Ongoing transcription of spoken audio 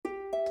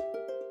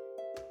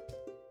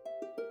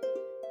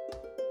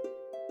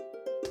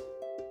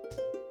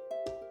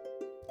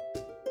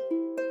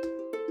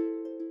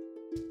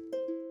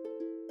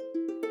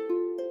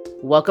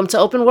Welcome to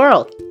Open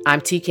World.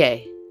 I'm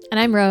TK. And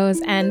I'm Rose,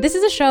 and this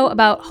is a show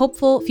about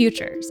hopeful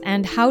futures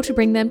and how to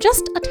bring them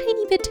just a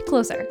tiny bit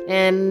closer.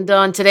 And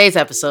on today's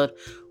episode,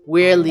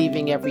 we're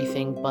leaving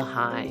everything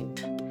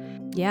behind.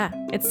 Yeah,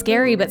 it's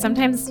scary, but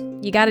sometimes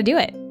you gotta do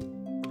it.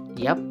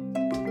 Yep.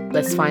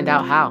 Let's find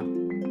out how.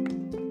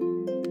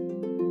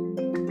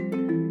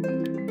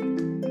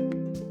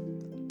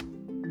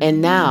 And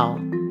now,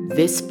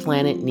 This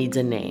Planet Needs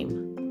a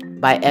Name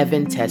by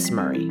Evan Tess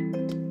Murray.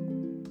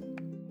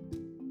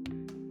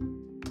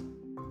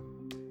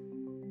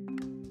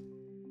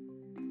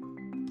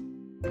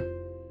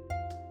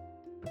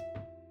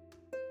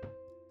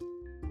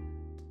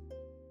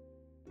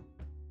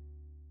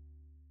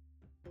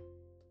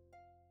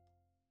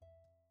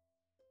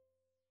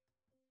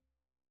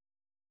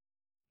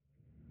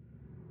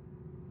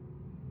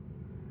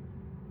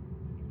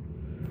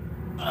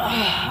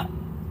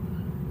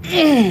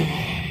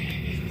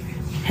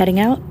 Heading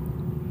out?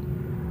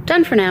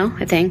 Done for now,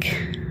 I think.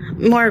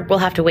 More will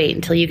have to wait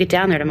until you get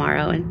down there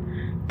tomorrow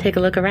and take a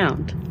look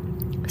around.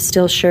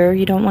 Still sure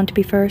you don't want to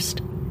be first?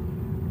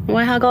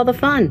 Why hog all the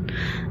fun?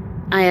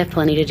 I have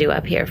plenty to do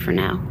up here for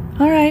now.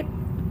 All right.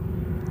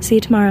 See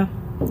you tomorrow.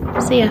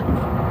 See ya.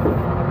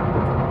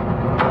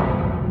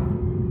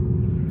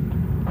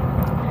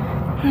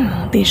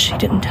 At least she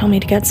didn't tell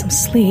me to get some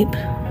sleep.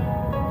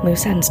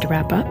 Loose ends to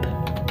wrap up.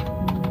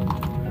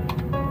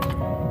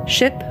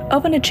 Ship,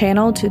 open a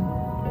channel to...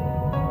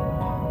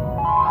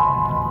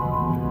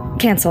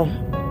 Cancel.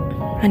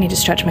 I need to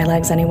stretch my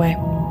legs anyway.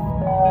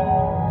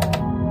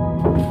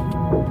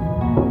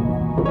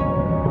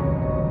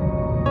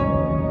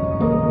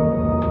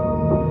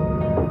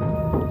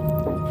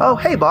 Oh,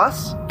 hey,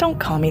 boss. Don't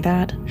call me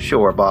that.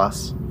 Sure,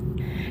 boss.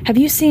 Have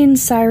you seen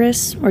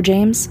Cyrus or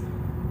James?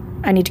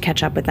 I need to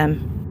catch up with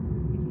them.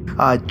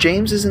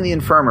 James is in the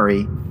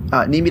infirmary.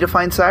 Need me to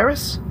find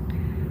Cyrus?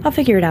 I'll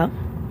figure it out.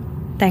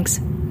 Thanks.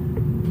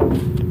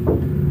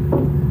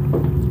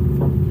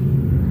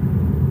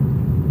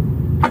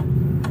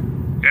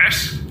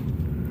 Yes?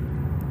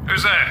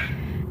 Who's there?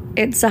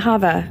 It's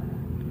Zahava.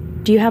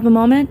 Do you have a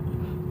moment?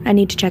 I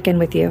need to check in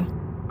with you.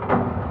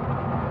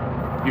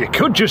 You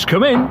could just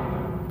come in.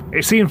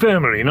 It's the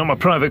infirmary, not my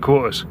private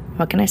quarters.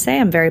 What can I say?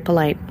 I'm very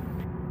polite.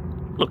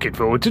 Looking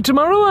forward to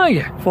tomorrow, are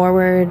you?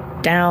 Forward,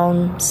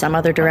 down, some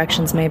other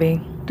directions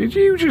maybe. Did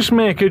you just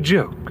make a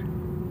joke?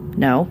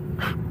 No.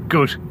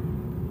 Good,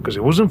 because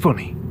it wasn't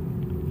funny.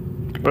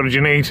 What did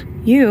you need?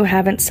 You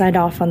haven't signed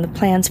off on the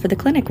plans for the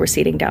clinic we're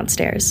seating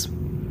downstairs.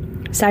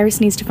 Cyrus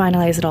needs to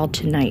finalize it all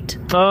tonight.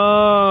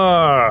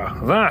 Ah,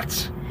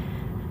 that.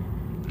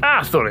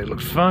 I thought it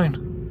looked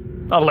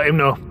fine. I'll let him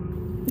know.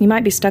 You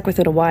might be stuck with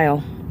it a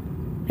while.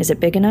 Is it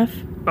big enough?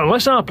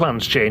 Unless our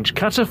plans change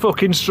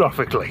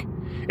catastrophically,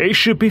 it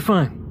should be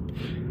fine.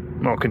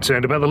 More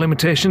concerned about the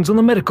limitations on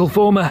the medical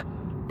former,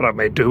 but I've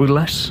made do with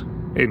less,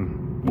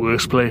 in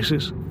worse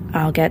places.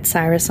 I'll get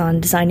Cyrus on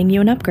designing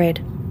you an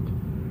upgrade.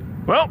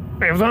 Well,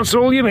 if that's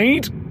all you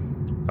need,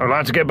 I'd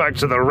like to get back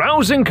to the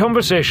rousing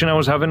conversation I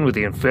was having with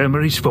the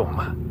infirmary's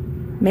former.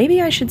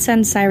 Maybe I should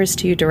send Cyrus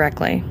to you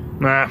directly.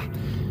 Nah,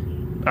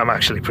 I'm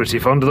actually pretty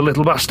fond of the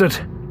little bastard.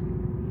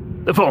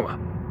 The former,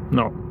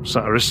 not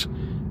Cyrus.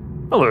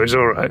 Although he's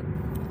alright.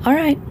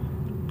 Alright.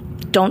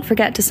 Don't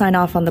forget to sign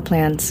off on the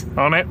plans.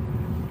 On it.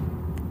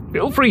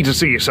 Feel free to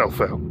see yourself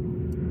out.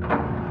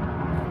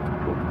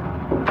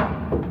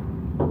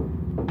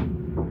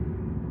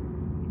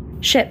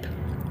 Ship.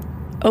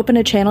 Open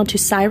a channel to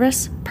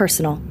Cyrus,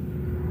 personal.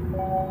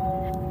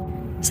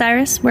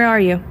 Cyrus, where are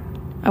you?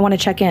 I want to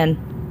check in.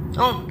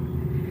 Oh,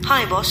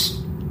 hi,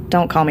 boss.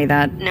 Don't call me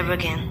that. Never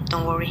again,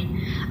 don't worry.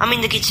 I'm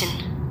in the kitchen.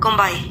 Come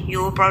by,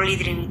 you probably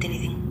didn't eat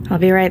anything. I'll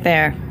be right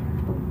there.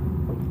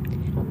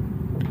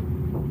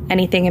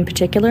 Anything in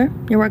particular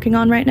you're working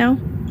on right now?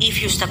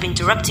 If you stop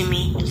interrupting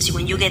me, you'll see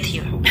when you get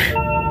here.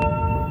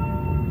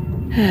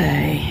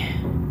 Hey.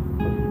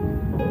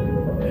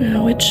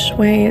 Now, which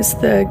way is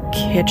the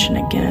kitchen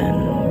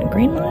again?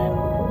 Green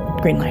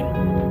line? Green line.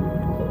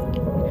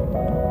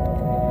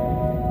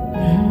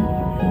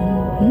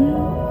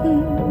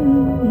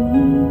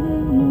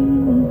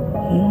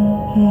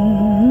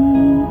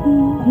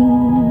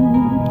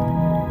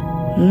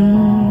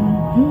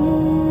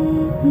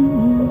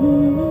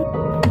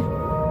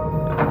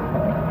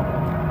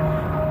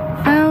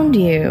 Found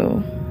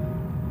you.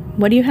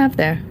 What do you have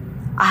there?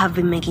 I have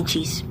been making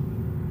cheese.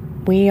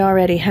 We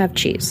already have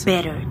cheese.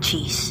 Better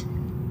cheese.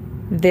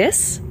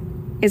 This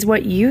is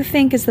what you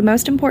think is the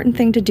most important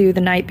thing to do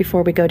the night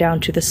before we go down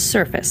to the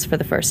surface for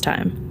the first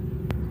time.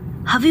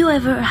 Have you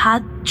ever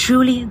had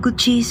truly good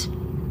cheese?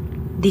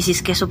 This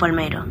is queso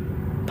palmero.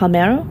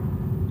 Palmero?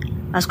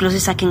 As close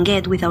as I can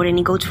get without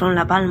any goats from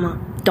La Palma.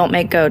 Don't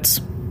make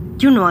goats.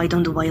 You know I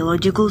don't do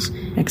biologicals.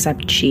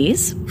 Except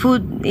cheese?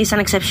 Food is an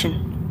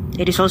exception.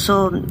 It is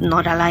also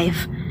not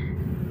alive.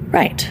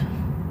 Right.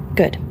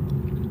 Good.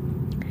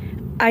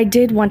 I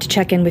did want to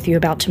check in with you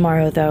about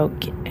tomorrow, though.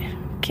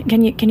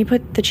 Can you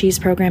put the cheese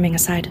programming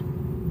aside?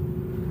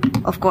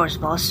 Of course,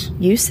 boss.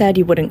 You said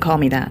you wouldn't call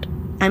me that.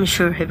 I'm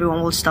sure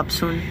everyone will stop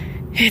soon.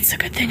 It's a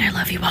good thing I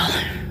love you all.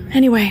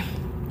 Anyway,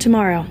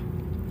 tomorrow.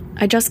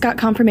 I just got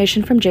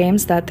confirmation from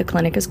James that the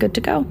clinic is good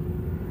to go.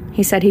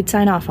 He said he'd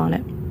sign off on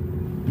it.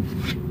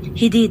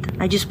 He did.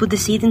 I just put the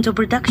seed into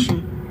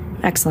production.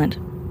 Excellent.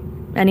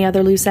 Any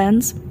other loose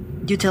ends?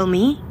 You tell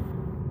me?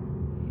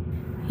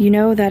 You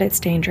know that it's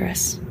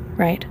dangerous,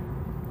 right?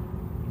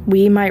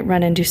 We might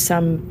run into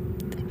some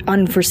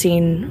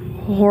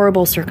unforeseen,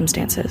 horrible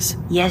circumstances.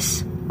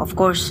 Yes, of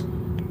course.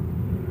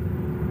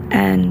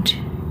 And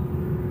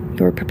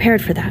you're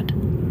prepared for that.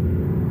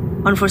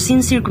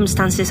 Unforeseen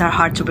circumstances are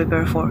hard to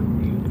prepare for.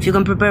 If you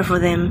can prepare for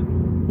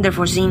them, they're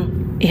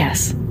foreseen.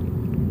 Yes.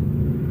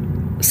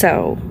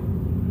 So,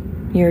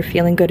 you're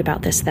feeling good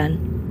about this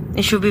then?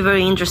 It should be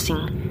very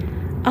interesting.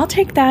 I'll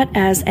take that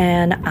as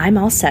an I'm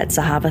all set,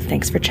 Zahava.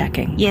 Thanks for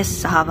checking. Yes,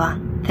 Zahava.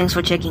 Thanks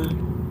for checking.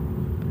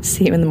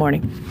 See you in the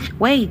morning.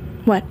 Wait,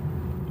 What?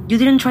 you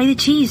didn't try the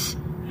cheese.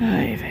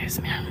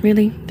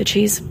 Really? The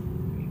cheese?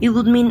 It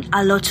would mean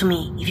a lot to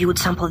me if you would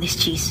sample this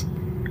cheese.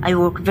 I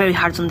work very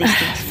hard on these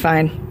things.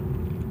 Fine.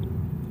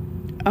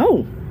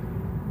 Oh.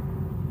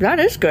 That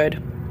is good.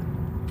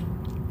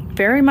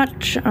 Very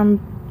much,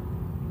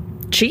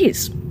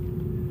 cheese.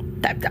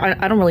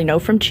 I don't really know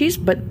from cheese,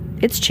 but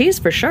it's cheese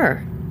for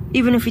sure.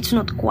 Even if it's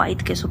not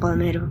quite queso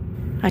palmero.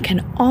 I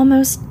can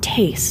almost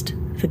taste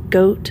the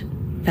goat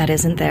that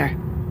isn't there.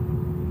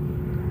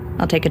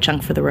 I'll take a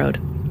chunk for the road.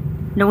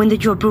 Knowing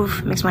that you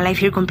approve makes my life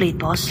here complete,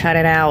 boss. Cut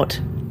it out.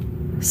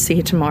 See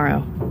you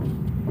tomorrow.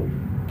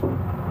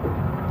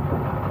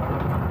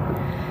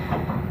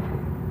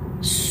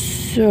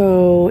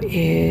 So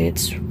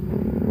it's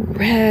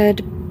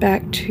red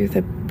back to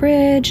the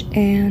bridge,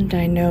 and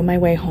I know my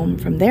way home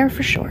from there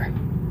for sure.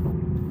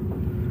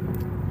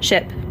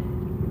 Ship.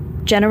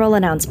 General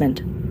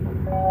announcement.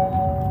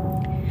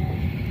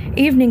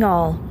 Evening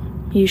all.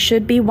 You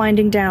should be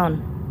winding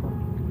down.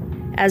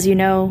 As you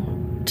know,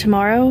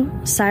 tomorrow,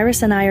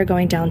 Cyrus and I are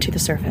going down to the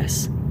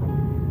surface.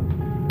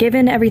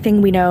 Given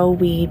everything we know,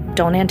 we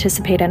don't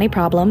anticipate any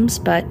problems,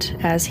 but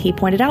as he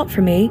pointed out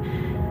for me,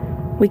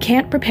 we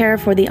can't prepare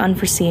for the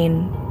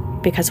unforeseen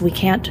because we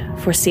can't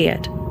foresee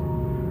it.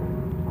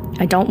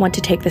 I don't want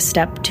to take this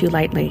step too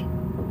lightly.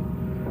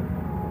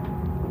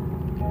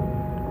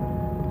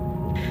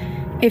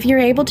 If you're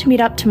able to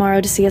meet up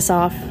tomorrow to see us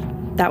off,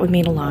 that would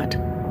mean a lot.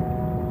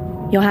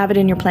 You'll have it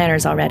in your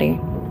planners already.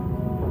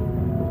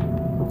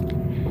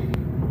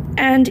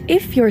 And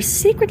if you're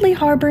secretly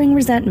harboring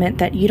resentment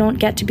that you don't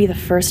get to be the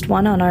first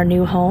one on our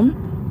new home,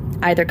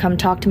 either come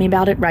talk to me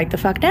about it right the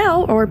fuck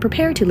now, or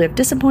prepare to live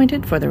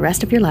disappointed for the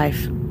rest of your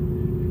life.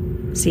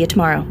 See you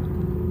tomorrow.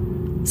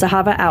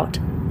 Zahava out.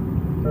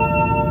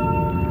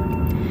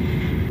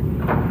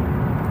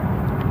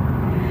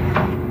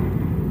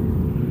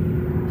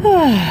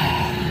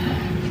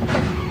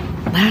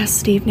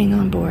 Last evening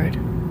on board.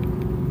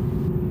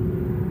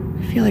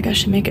 I feel like I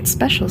should make it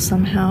special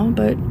somehow,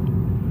 but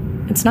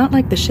it's not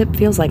like the ship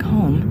feels like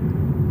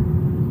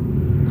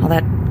home. All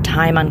that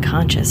time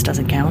unconscious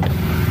doesn't count.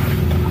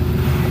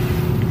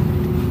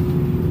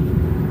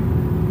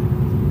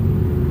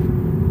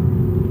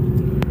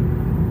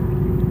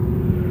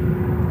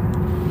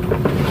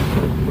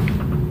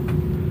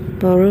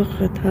 Baruch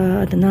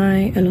atah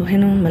Adonai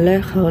Eloheinu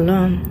melech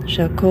haolam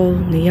she'akol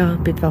niyah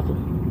bidvaro.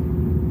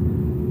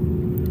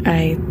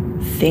 I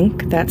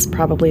think that's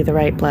probably the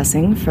right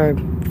blessing for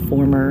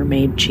former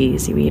made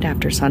cheese you eat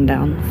after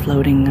sundown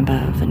floating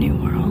above a new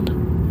world.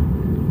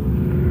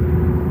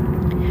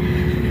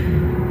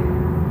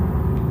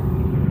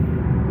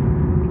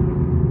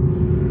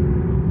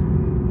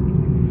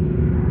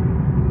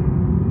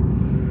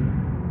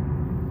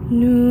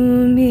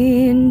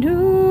 Numi,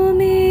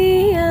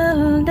 numi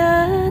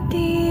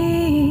eldati,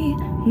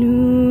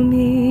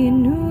 numi,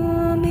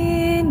 numi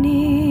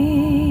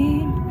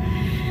nim,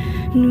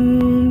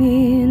 numi,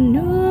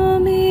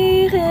 numi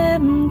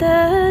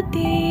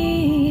remdati,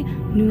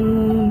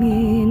 numi,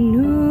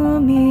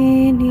 numi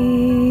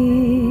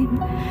nim.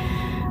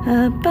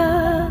 Abba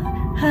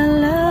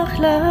halach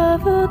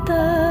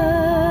lavoda,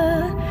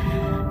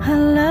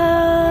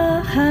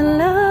 halach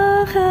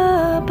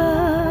Abba.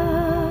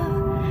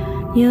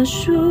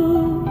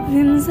 ישוב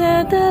עם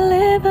זית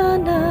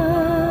הלבנה,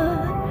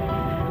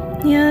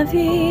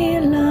 יביא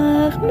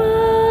לך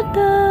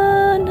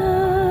מתנה.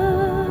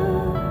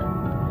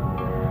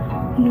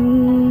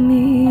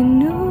 נומי,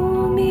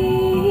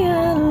 נומי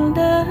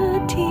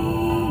ילדתי,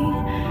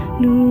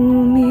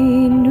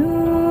 נומי,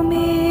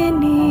 נומי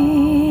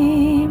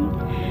נים,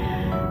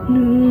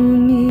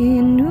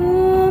 נומי,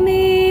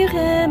 נומי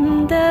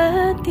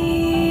חמדתי,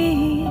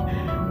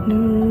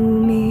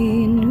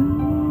 נומי,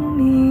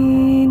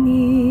 נומי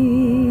נים.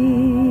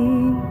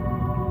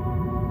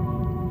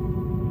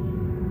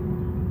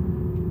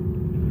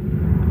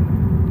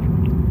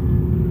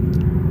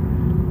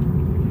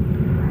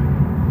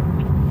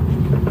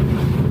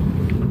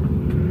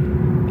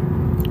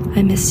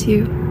 I miss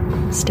you,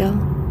 still.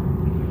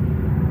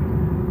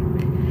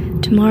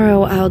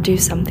 Tomorrow I'll do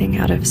something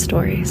out of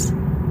stories.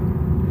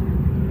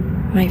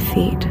 My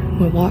feet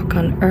will walk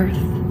on earth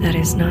that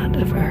is not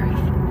of earth.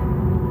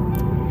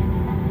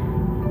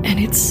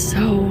 it's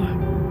so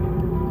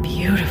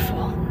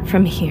beautiful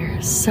from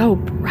here, so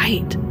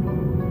bright.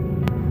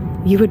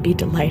 You would be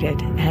delighted,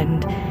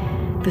 and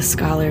the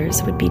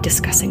scholars would be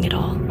discussing it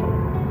all.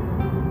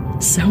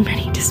 So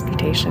many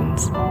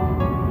disputations.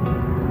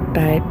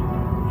 But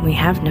we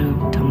have no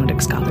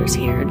Talmudic scholars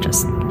here,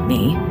 just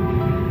me.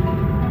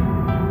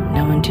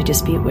 No one to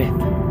dispute with.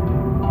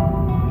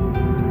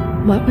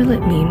 What will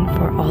it mean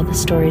for all the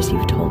stories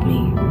you've told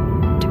me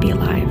to be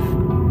alive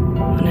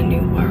on a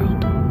new world?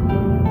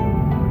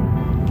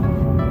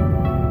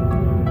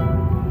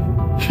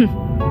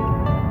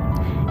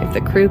 If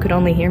the crew could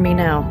only hear me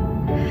now.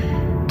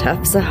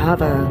 Tough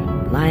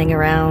Zahava, lying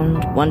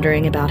around,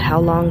 wondering about how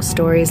long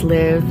stories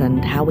live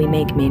and how we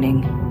make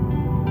meaning.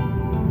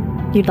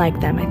 You'd like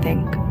them, I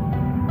think.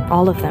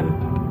 All of them.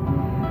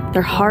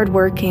 They're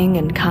hardworking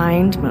and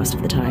kind most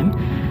of the time.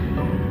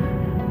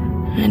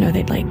 I know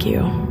they'd like you.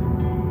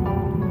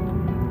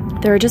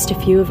 There are just a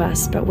few of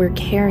us, but we're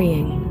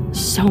carrying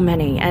so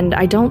many, and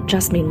I don't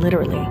just mean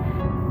literally.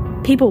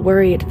 People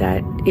worried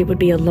that it would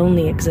be a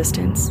lonely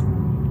existence.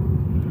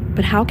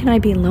 But how can I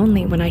be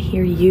lonely when I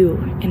hear you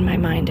in my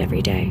mind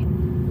every day?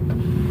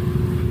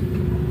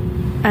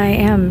 I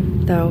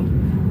am, though,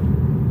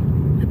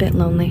 a bit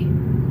lonely.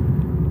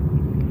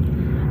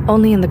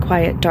 Only in the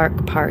quiet,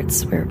 dark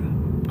parts. We're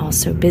all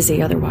so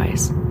busy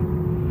otherwise.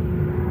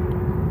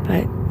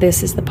 But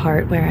this is the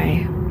part where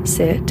I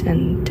sit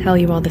and tell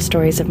you all the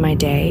stories of my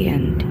day,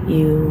 and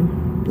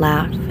you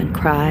laugh and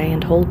cry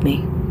and hold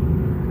me.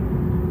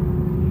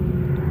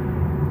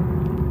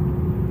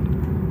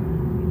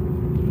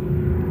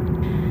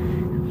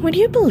 Would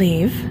you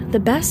believe the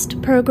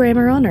best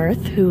programmer on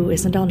Earth, who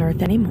isn't on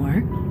Earth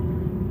anymore,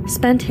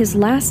 spent his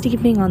last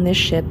evening on this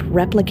ship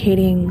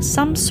replicating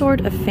some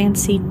sort of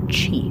fancy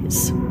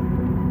cheese?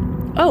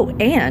 Oh,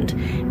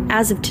 and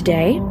as of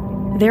today,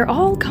 they're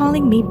all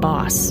calling me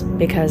boss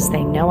because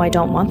they know I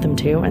don't want them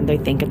to and they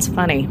think it's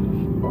funny.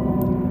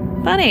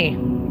 Funny.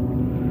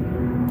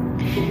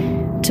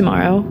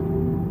 Tomorrow,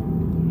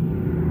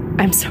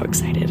 I'm so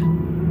excited.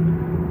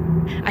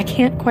 I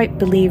can't quite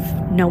believe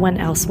no one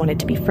else wanted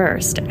to be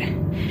first.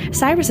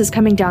 Cyrus is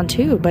coming down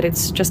too, but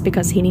it's just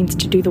because he needs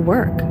to do the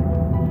work.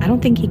 I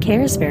don't think he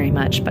cares very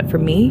much, but for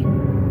me,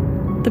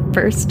 the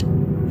first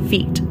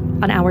feet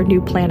on our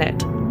new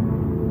planet.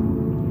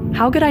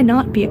 How could I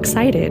not be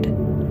excited?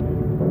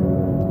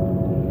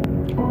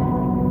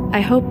 I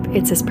hope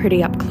it's as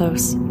pretty up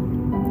close.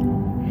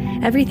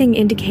 Everything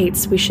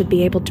indicates we should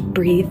be able to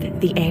breathe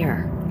the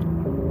air.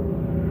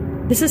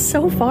 This is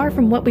so far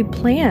from what we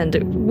planned.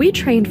 We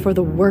trained for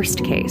the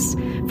worst case,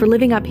 for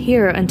living up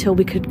here until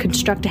we could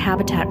construct a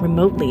habitat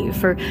remotely,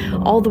 for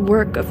all the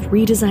work of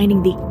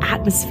redesigning the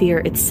atmosphere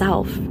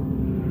itself.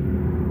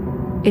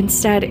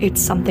 Instead, it's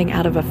something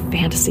out of a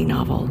fantasy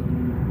novel.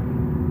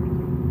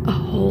 A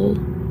whole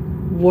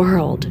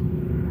world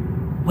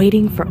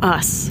waiting for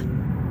us.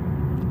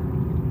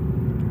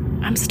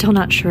 I'm still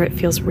not sure it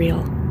feels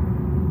real.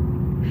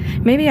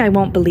 Maybe I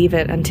won't believe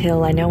it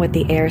until I know what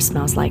the air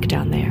smells like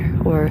down there,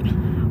 or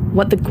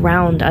what the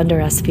ground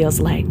under us feels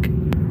like,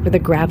 where the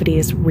gravity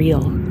is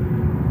real.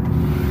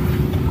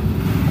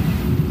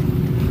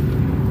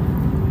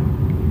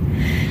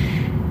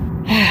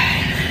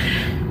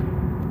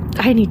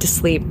 I need to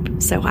sleep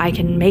so I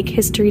can make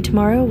history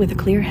tomorrow with a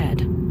clear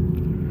head.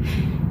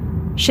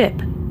 Ship,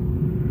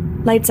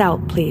 lights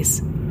out,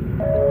 please.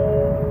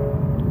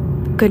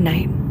 Good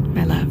night,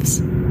 my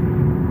loves.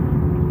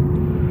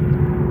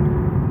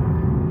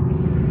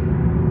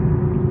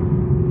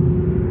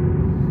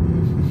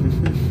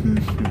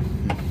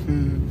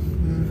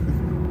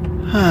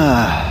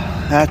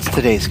 That's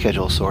today's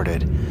schedule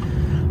sorted.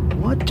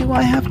 What do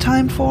I have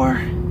time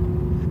for?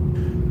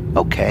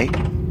 Okay.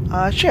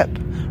 Ship.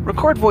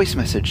 Record voice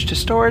message to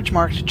storage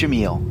marked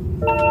Jamil.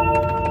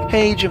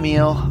 Hey,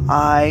 Jamil.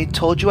 I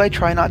told you I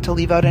try not to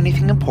leave out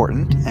anything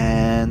important,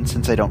 and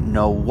since I don't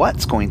know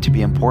what's going to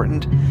be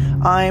important,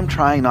 I'm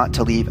trying not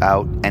to leave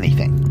out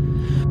anything.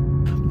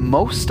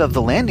 Most of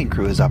the landing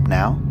crew is up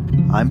now.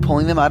 I'm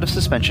pulling them out of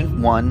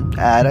suspension, one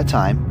at a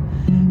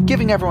time,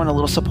 giving everyone a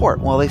little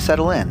support while they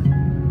settle in.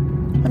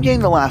 I'm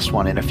getting the last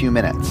one in a few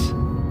minutes.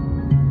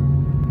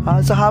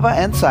 Zahava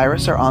and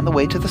Cyrus are on the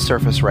way to the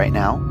surface right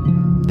now.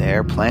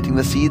 They're planting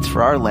the seeds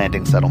for our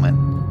landing settlement.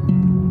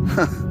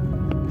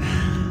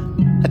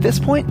 At this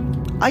point,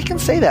 I can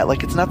say that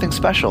like it's nothing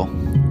special,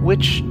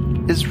 which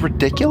is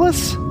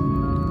ridiculous.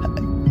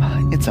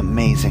 It's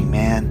amazing,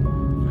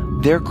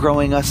 man. They're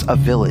growing us a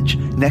village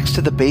next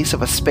to the base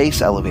of a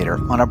space elevator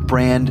on a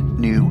brand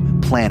new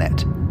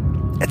planet.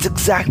 It's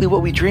exactly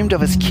what we dreamed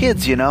of as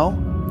kids, you know?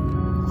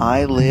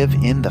 I live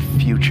in the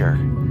future.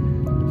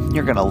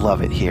 You're gonna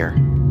love it here.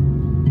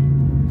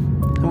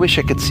 I wish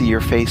I could see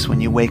your face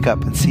when you wake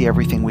up and see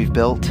everything we've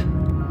built.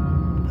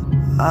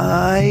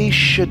 I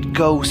should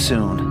go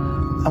soon.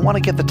 I want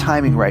to get the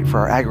timing right for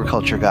our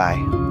agriculture guy.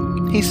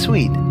 He's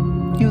sweet.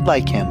 You'd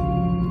like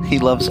him. He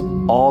loves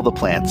all the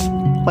plants,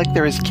 like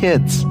they're his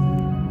kids.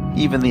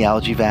 Even the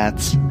algae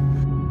vats.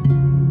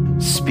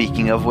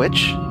 Speaking of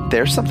which,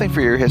 there's something for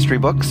your history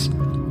books.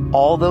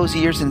 All those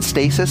years in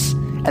stasis,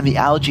 and the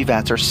algae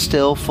vats are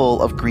still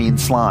full of green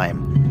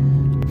slime.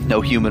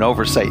 No human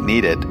oversight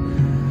needed.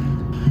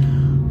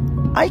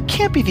 I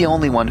can't be the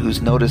only one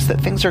who's noticed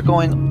that things are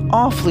going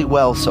awfully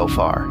well so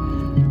far.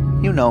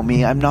 You know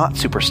me, I'm not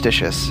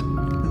superstitious,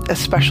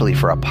 especially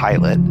for a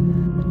pilot.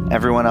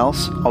 Everyone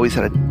else always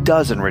had a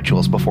dozen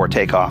rituals before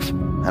takeoff,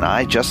 and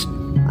I just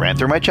ran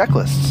through my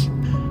checklists.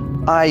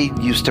 I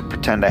used to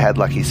pretend I had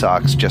lucky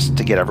socks just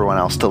to get everyone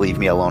else to leave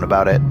me alone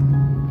about it.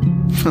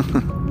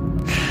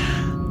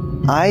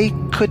 I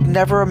could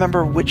never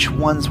remember which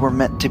ones were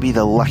meant to be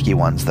the lucky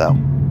ones, though.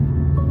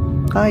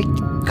 I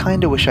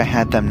kinda wish I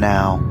had them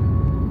now.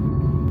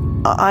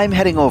 I'm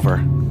heading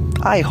over.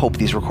 I hope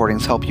these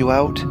recordings help you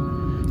out.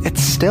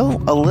 It's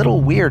still a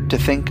little weird to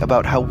think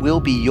about how we'll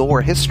be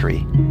your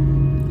history.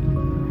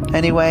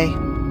 Anyway,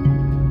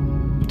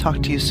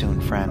 talk to you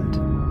soon, friend.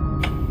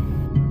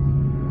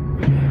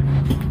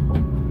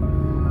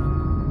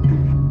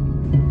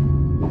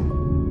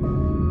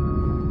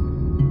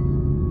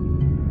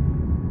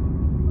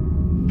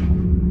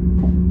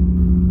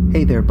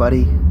 Hey there,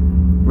 buddy.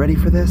 Ready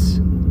for this?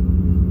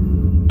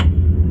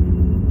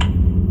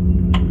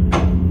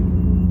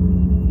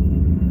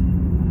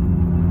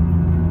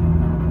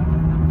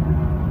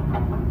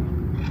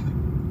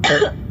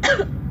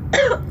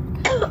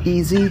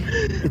 Easy.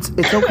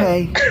 It's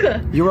okay.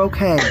 You're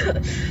okay.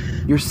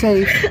 You're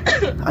safe.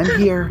 I'm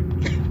here.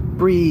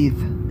 Breathe.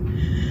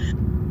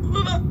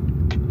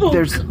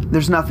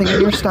 There's nothing in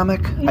your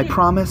stomach, I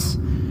promise.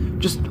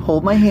 Just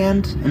hold my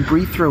hand and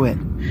breathe through it.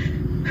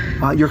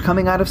 You're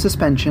coming out of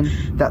suspension.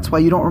 That's why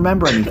you don't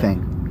remember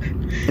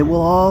anything. It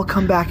will all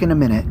come back in a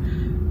minute.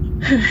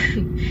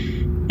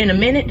 In a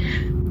minute?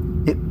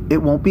 It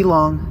won't be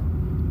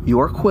long.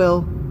 You're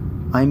Quill.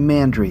 I'm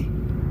Mandry.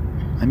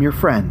 I'm your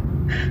friend.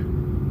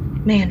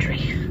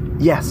 Mandry.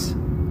 Yes.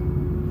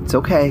 It's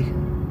okay.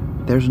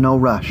 There's no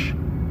rush.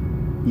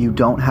 You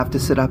don't have to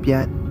sit up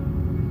yet.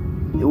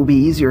 It will be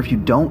easier if you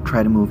don't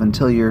try to move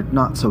until you're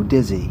not so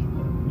dizzy.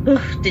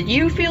 Ugh, did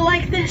you feel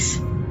like this?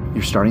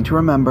 You're starting to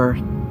remember.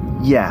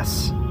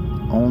 Yes.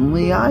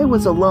 Only I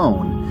was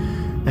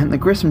alone. And the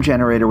Grissom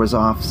generator was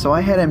off, so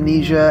I had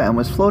amnesia and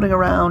was floating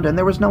around, and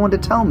there was no one to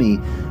tell me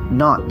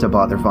not to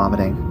bother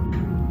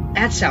vomiting.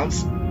 That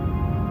sounds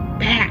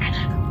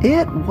bad.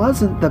 It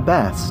wasn't the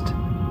best.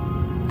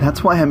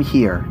 That's why I'm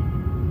here.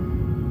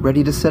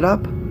 Ready to sit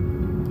up?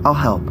 I'll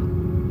help.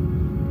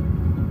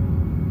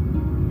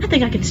 I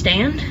think I can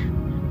stand.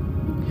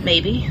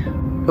 Maybe.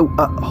 Oh,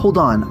 hold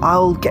on.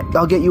 I'll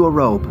get you a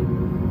robe.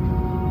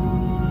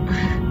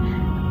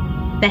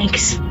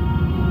 Thanks.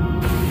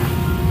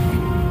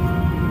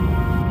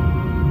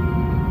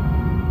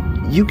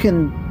 You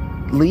can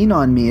lean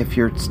on me if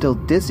you're still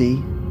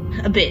dizzy.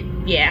 A bit,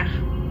 yeah.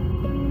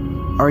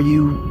 Are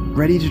you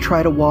ready to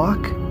try to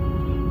walk?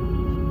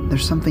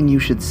 There's something you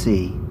should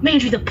see.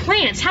 Mandry, the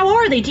plants, how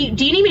are they? Do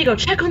you need me to go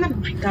check on them?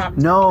 Oh my God.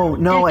 No,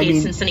 I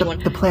mean, since anyone...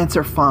 the plants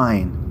are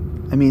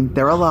fine. I mean,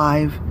 they're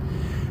alive.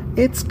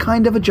 It's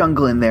kind of a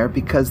jungle in there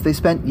because they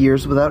spent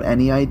years without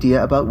any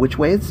idea about which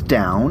way it's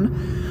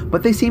down,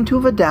 but they seem to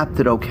have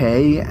adapted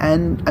okay,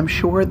 and I'm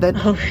sure that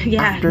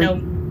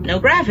no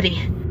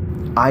gravity.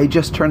 I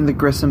just turned the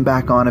Grissom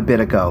back on a bit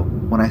ago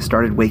when I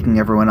started waking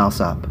everyone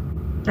else up.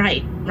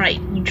 Right.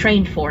 You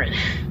trained for it.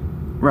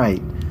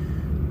 Right.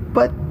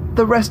 But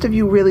the rest of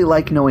you really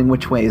like knowing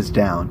which way is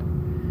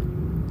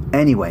down.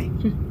 Anyway,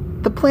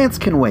 the plants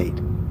can wait.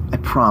 I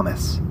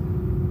promise.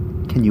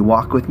 Can you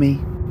walk with me?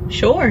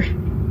 Sure.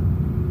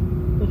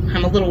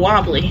 I'm a little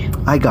wobbly.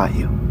 I got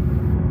you.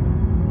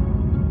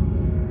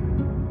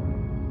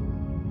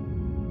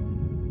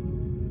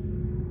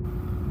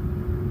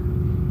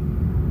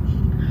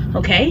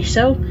 Okay,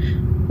 so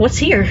what's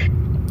here?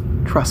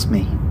 Trust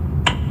me.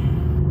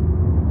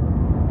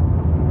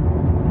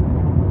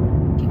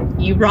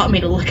 You brought me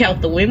to look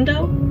out the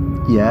window?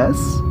 Yes?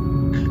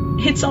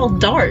 It's all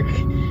dark.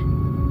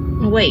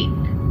 Wait.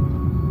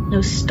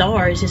 No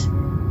stars. Is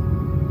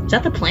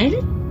that the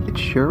planet? It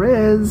sure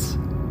is.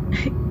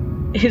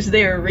 Is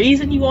there a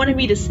reason you wanted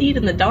me to see it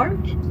in the dark?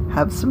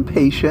 Have some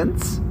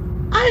patience.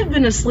 I've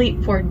been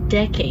asleep for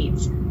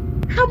decades.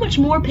 How much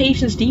more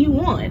patience do you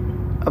want?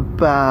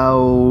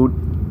 About...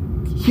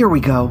 Here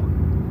we go.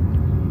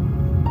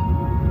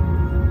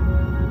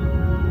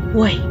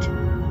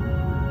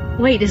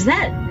 Wait, is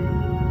that...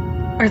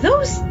 Are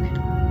those...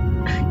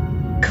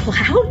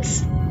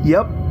 clouds?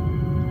 Yep.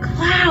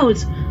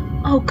 Clouds!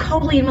 Oh,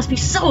 Colian must be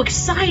so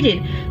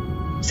excited!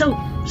 So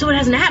it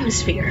has an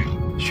atmosphere.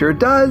 Sure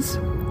does.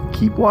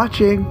 Keep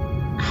watching.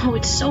 Oh,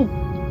 it's so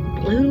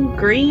blue,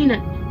 green,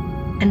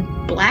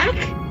 and black?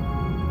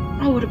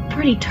 Oh, what a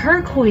pretty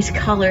turquoise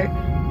color.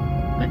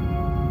 But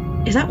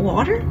is that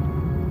water?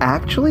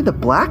 Actually, the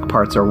black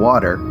parts are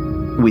water,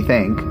 we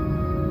think.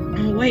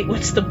 Oh, wait,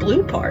 what's the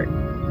blue part?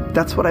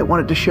 That's what I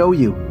wanted to show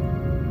you.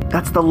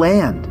 That's the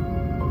land.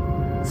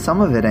 Some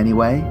of it,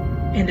 anyway.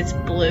 And it's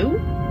blue?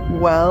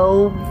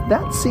 Well,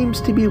 that seems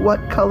to be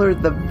what color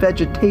the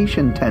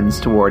vegetation tends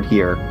toward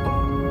here.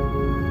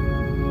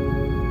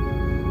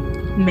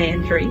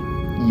 Mandry.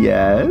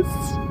 Yes?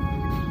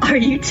 Are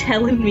you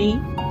telling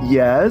me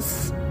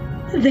Yes,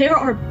 there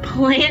are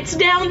plants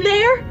down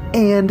there?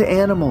 and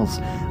animals.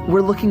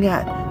 We're looking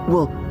at,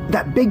 well,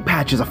 that big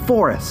patch is a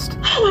forest.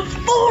 Oh, a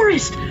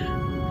forest!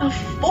 A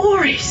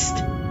forest!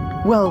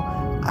 Well,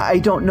 I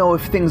don't know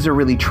if things are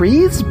really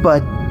trees,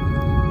 but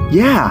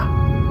yeah.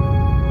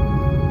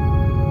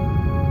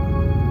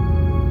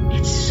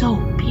 It's so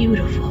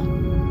beautiful.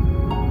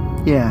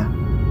 Yeah.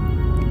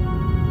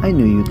 I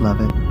knew you'd love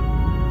it.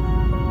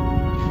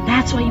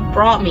 That's why you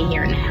brought me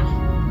here now.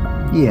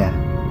 Yeah.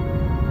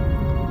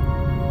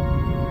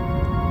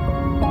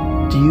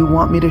 Do you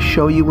want me to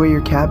show you where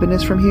your cabin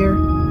is from here?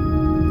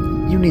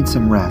 You need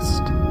some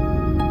rest.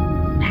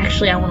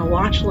 Actually, I want to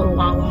watch a little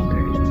while longer.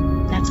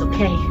 If that's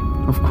okay.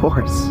 Of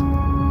course.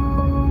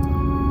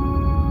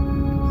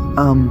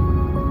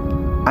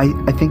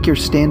 I think you're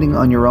standing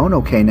on your own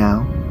okay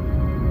now.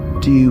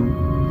 Do you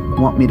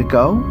want me to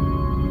go?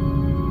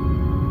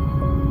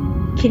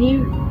 Can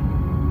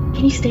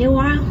you stay a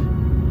while?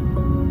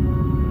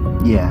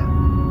 Yeah.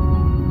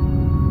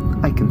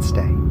 I can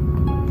stay.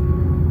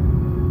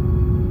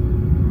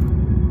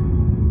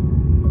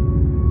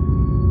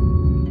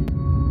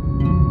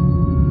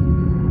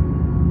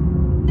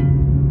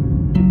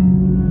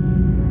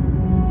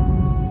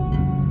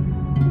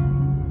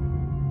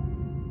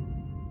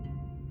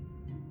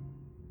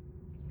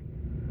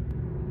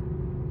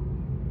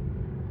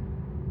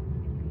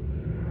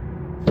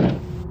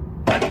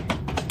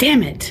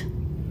 Damn it.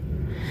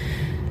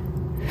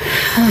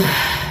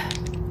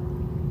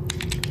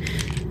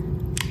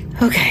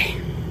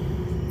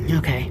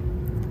 Okay.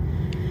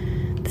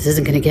 This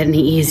isn't gonna get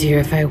any easier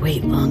if I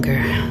wait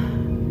longer.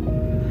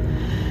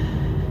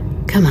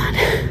 Come on.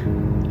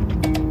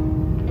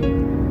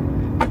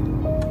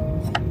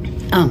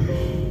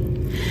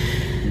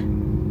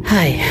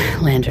 Hi,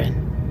 Landrin.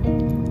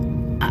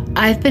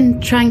 I've been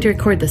trying to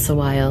record this a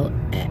while,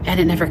 and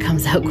it never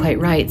comes out quite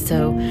right,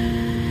 so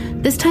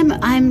this time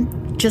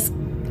I'm just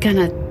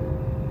gonna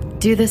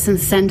do this and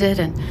send it,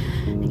 and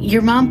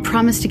your mom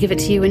promised to give it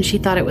to you when she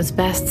thought it was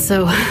best,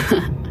 so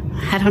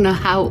I don't know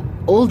how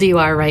old you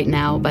are right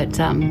now, but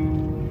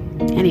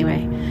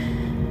anyway,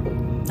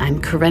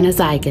 I'm Karenna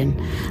Zygon.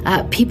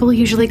 People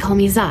usually call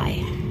me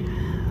Zy.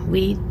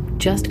 We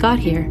just got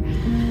here.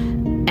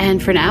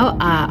 And for now,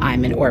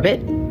 I'm in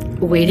orbit,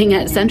 waiting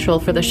at Central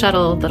for the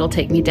shuttle that'll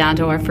take me down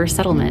to our first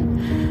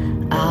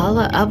settlement.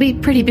 I'll be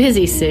pretty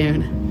busy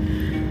soon.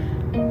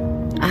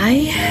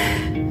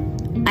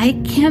 I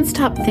can't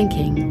stop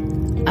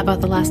thinking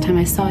about the last time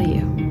I saw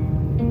you.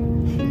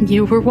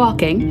 You were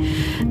walking,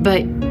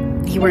 but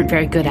you weren't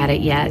very good at it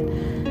yet.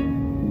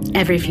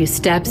 Every few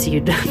steps,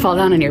 you'd fall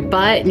down on your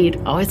butt, and you'd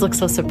always look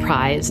so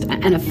surprised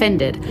and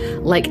offended,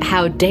 like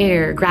how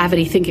dare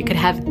gravity think it could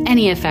have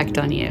any effect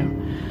on you.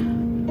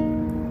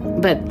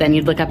 But then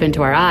you'd look up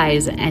into our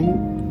eyes,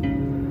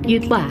 and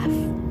you'd laugh.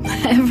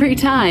 Every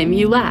time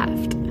you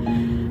laughed.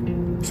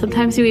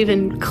 Sometimes you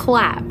even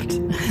clapped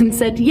and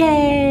said,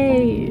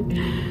 "Yay!"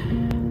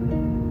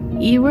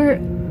 You were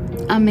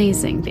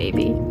amazing,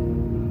 baby.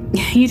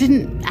 You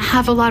didn't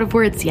have a lot of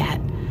words yet,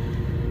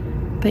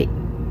 but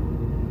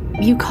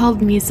you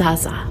called me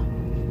Zaza.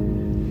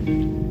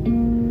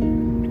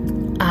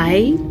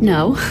 I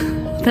know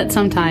that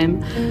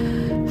sometime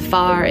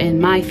far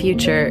in my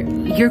future,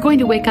 you're going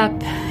to wake up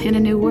in a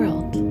new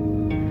world.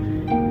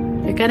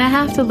 You're gonna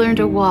have to learn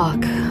to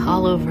walk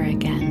all over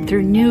again,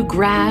 through new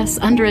grass,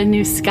 under a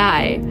new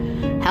sky.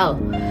 Hell,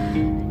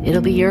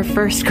 it'll be your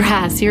first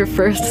grass, your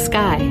first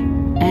sky,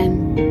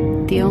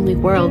 and the only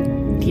world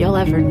you'll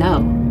ever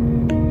know.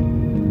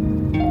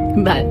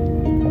 But,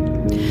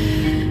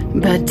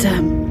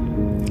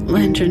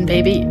 Landrin,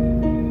 baby,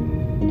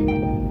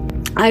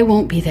 I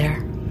won't be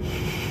there.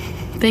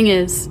 Thing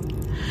is,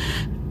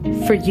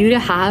 for you to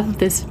have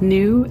this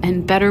new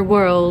and better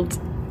world,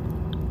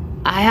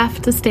 I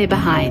have to stay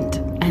behind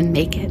and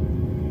make it.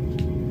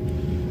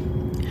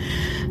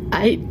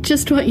 I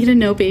just want you to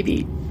know,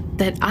 baby,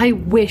 that I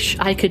wish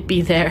I could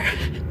be there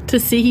to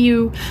see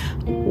you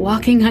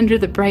walking under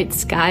the bright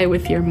sky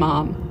with your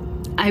mom.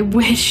 I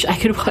wish I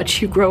could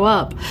watch you grow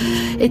up.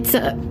 It's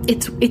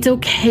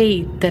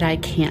okay that I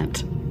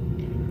can't.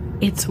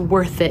 It's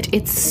worth it.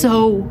 It's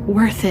so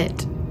worth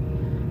it.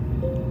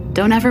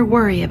 Don't ever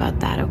worry about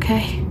that,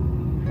 okay?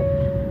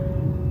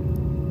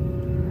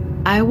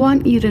 I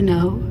want you to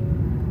know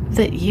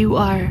that you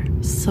are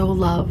so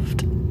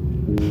loved.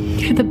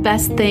 You're the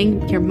best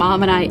thing your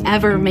mom and I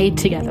ever made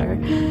together.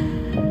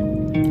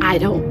 I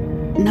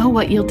don't know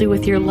what you'll do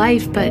with your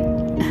life, but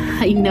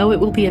I know it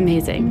will be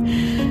amazing.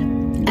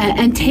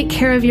 And take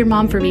care of your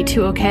mom for me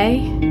too,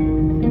 okay?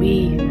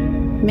 We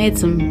made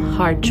some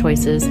hard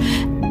choices,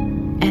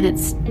 and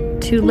it's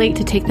too late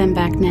to take them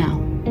back now.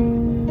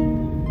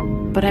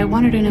 But I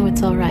want her to know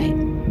it's all right.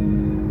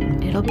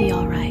 It'll be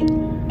all right.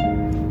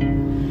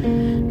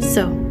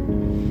 So,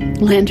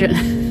 Landrin,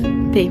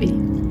 baby,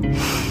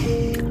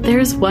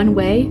 there's one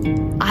way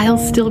I'll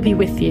still be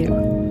with you.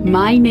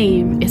 My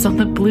name is on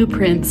the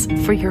blueprints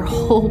for your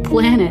whole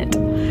planet.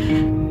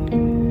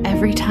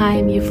 Every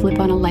time you flip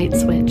on a light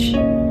switch,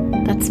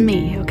 that's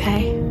me,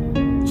 okay?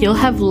 You'll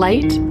have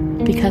light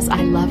because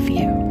I love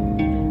you.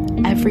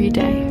 Every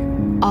day.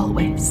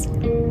 Always.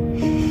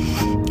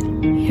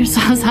 Your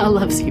Zaza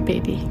loves you,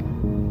 baby.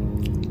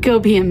 Go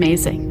be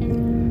amazing.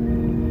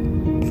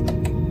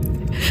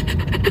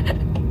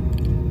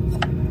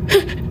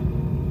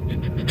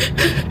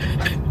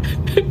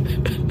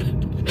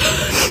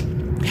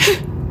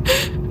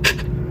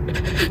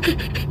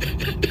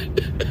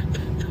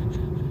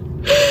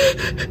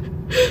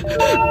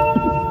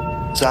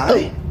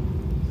 Zai?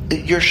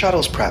 Your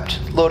shuttle's prepped.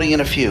 Loading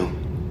in a few.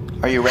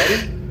 Are you ready?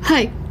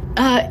 Hi.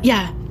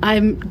 Yeah,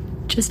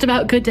 I'm just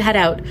about good to head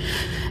out.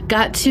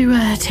 Got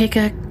to take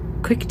a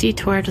quick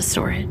detour to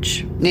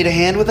storage. Need a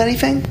hand with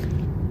anything?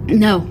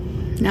 No,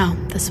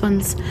 this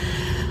one's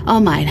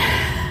all mine.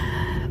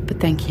 But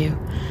thank you.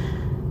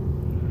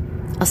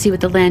 I'll see you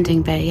at the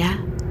landing bay, yeah?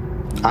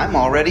 I'm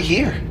already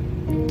here.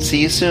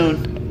 See you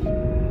soon.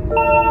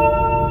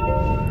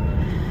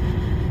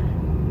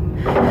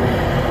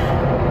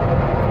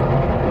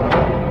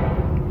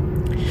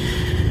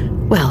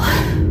 Well,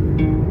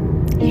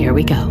 here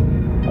we go.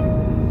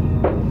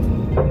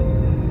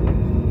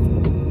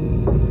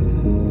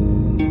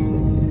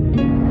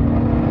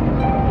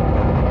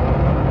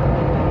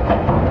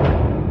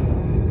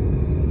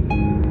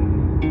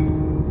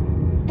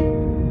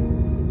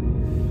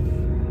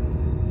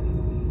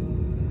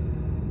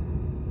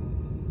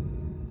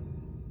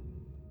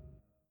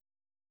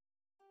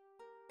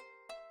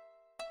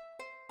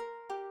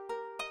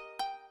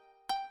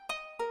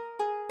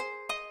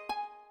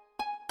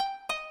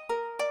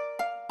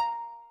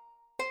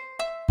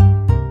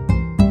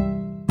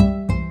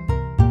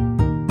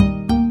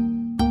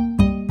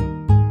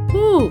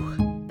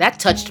 That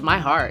touched my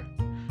heart.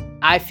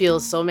 I feel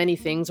so many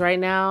things right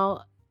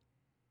now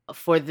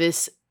for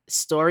this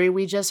story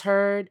we just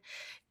heard.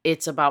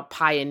 It's about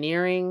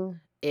pioneering,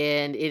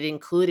 and it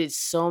included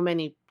so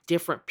many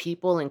different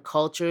people and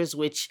cultures,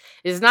 which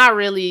is not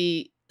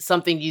really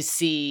something you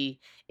see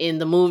in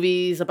the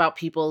movies about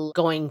people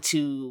going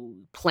to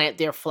plant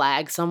their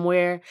flag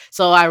somewhere.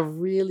 So I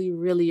really,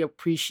 really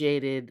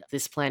appreciated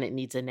This Planet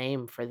Needs a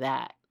Name for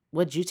that.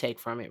 What'd you take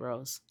from it,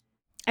 Rose?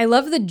 I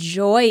love the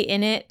joy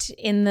in it.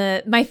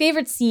 My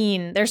favorite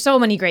scene, there's so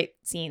many great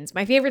scenes.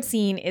 My favorite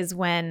scene is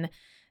when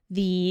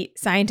the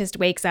scientist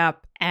wakes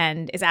up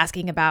and is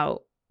asking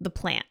about the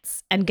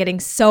plants and getting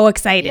so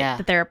excited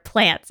that there are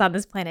plants on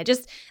this planet.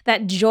 Just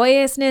that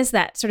joyousness,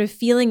 that sort of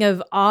feeling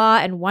of awe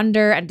and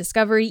wonder and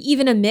discovery,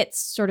 even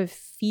amidst sort of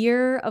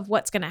fear of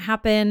what's going to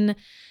happen,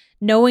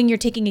 knowing you're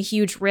taking a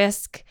huge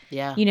risk.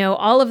 Yeah. You know,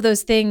 all of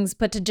those things,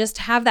 but to just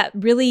have that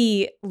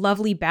really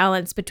lovely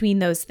balance between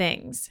those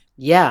things.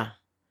 Yeah.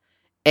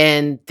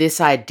 And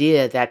this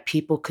idea that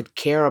people could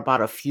care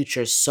about a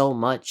future so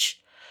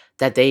much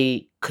that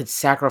they could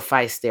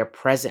sacrifice their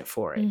present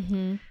for it.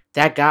 Mm-hmm.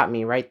 That got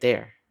me right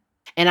there.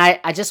 And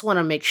I just want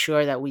to make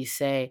sure that we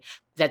say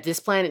that This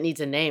Planet Needs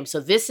a Name. So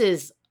this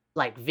is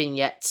like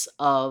vignettes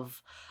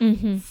of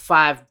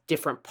 5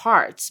 different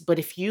parts. But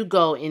if you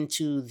go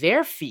into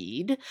their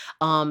feed,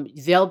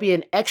 there'll be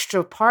an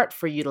extra part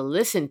for you to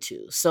listen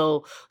to.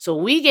 So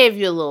we gave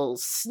you a little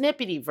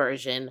snippety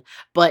version,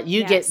 but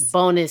you get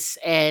bonus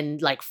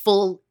and like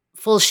full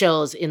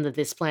shows in the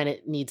This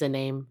Planet Needs a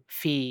Name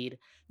feed.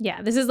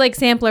 Yeah, this is like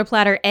sampler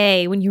platter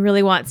A when you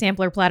really want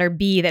sampler platter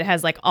B that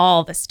has like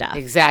all the stuff.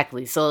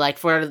 Exactly. So like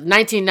for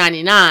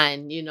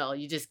 $19.99,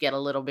 you just get a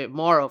little bit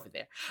more over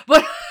there.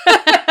 But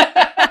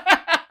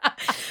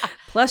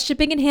plus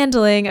shipping and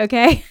handling,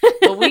 okay?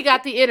 But we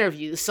got the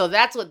interview, so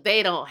that's what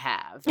they don't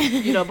have.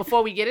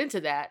 Before we get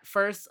into that,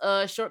 first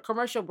a short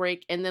commercial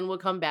break, and then we'll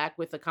come back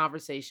with a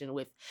conversation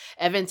with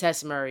Evan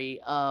Tess-Murray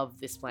of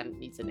This Planet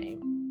Needs a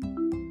Name.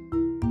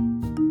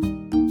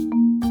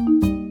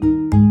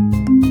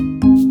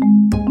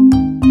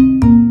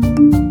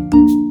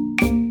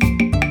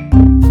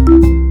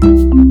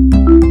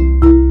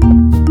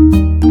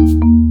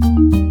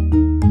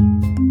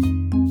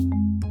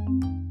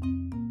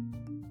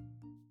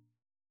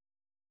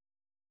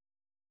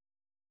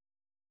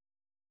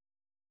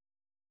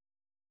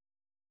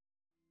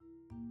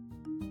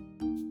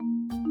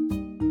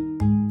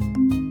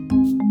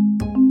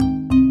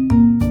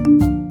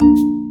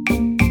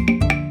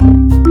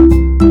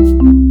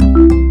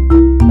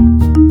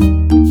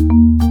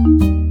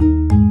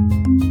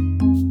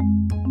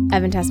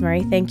 Evan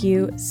Tess-Murray, thank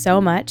you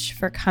so much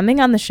for coming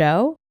on the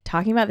show,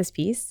 talking about this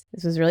piece.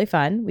 This was really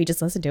fun. We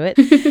just listened to it,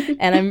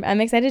 and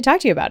I'm excited to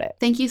talk to you about it.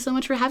 Thank you so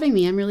much for having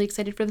me. I'm really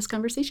excited for this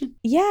conversation.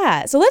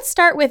 Yeah. So let's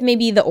start with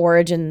maybe the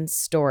origin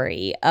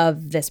story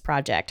of this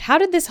project. How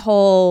did this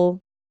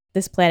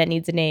Planet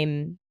Needs a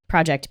Name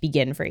project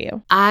begin for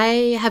you?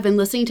 I have been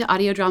listening to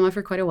audio drama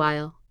for quite a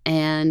while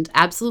and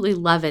absolutely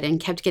love it,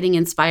 and kept getting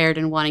inspired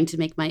and wanting to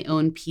make my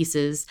own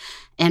pieces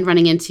and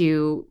running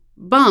into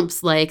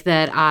bumps like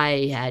that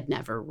I had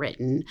never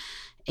written.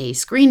 a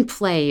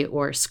screenplay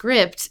or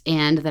script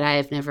and that I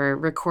have never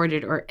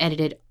recorded or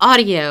edited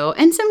audio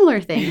and similar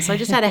things. So I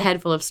just had a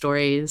head full of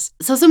stories.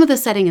 So some of the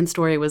setting and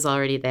story was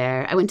already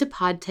there. I went to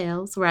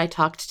Podtails where I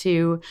talked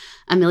to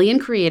a million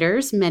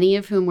creators, many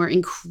of whom were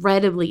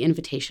incredibly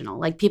invitational.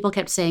 Like people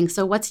kept saying,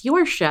 so what's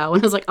your show?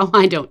 And I was like, oh,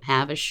 I don't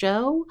have a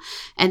show.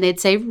 And they'd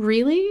say,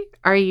 really?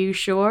 Are you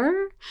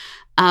sure?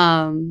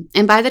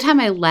 And by the time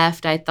I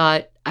left, I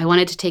thought I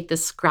wanted to take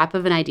this scrap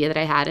of an idea that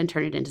I had and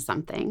turn it into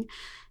something.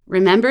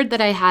 Remembered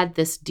that I had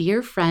this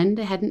dear friend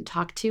I hadn't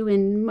talked to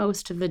in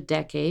most of a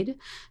decade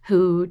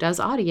who does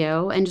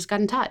audio and just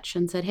got in touch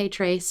and said, hey,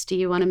 Trace, do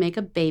you want to make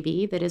a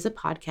baby that is a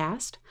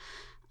podcast?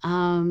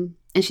 And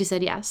she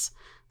said yes.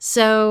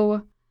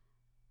 So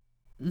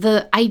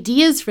the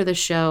ideas for the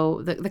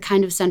show, the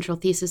kind of central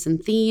thesis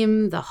and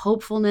theme, the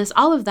hopefulness,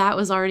 all of that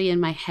was already in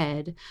my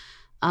head.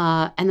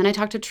 And then I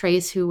talked to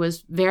Trace, who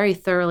was very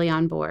thoroughly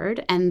on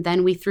board. And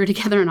then we threw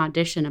together an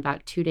audition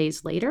about 2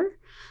 days later.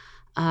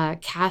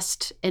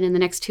 Cast, and in the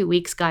next 2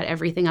 weeks got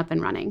everything up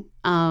and running.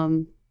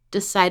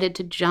 Decided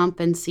to jump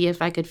and see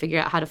if I could figure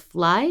out how to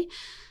fly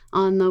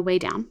on the way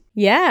down.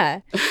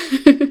 Yeah.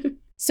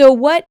 So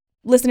what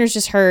listeners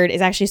just heard is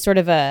actually sort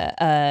of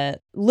a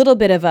little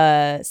bit of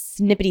a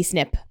snippety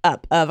snip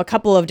up of a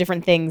couple of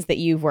different things that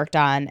you've worked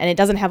on, and it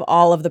doesn't have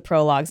all of the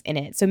prologues in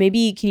it. So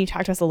maybe can you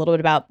talk to us a little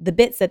bit about the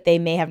bits that they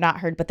may have not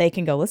heard, but they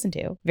can go listen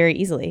to very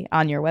easily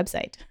on your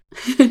website?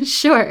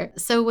 Sure.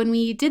 So when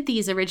we did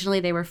these originally,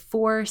 they were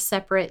 4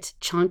 separate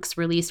chunks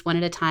released one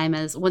at a time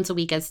as once a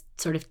week as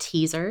sort of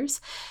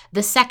teasers.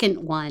 The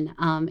second one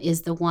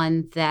is the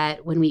one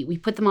that when we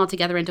put them all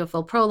together into a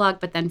full prologue,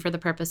 but then for the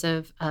purpose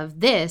of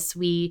this,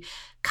 we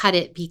cut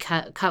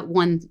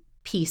one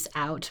piece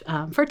out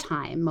for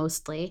time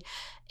mostly.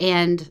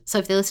 And so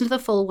if they listen to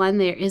the full one,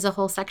 there is a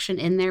whole section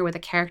in there with a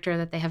character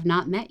that they have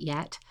not met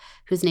yet,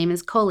 whose name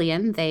is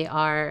Colian. They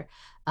are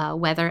a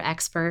weather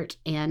expert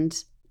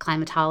and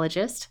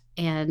climatologist,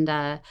 and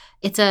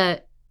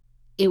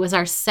it was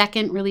our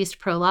second released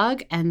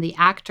prologue, and the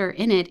actor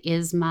in it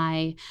is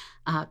my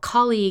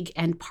colleague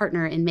and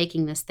partner in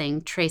making this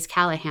thing, Trace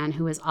Callahan,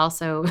 who is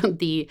also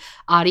the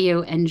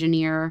audio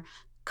engineer,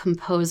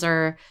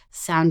 composer,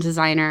 sound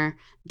designer,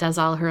 does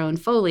all her own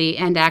Foley,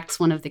 and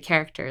acts one of the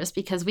characters,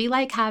 because we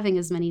like having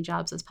as many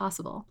jobs as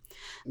possible.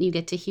 You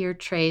get to hear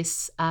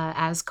Trace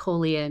as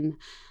Colian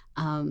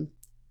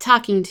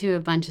talking to a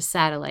bunch of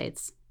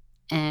satellites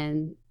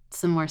and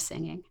some more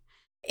singing.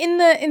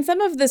 In some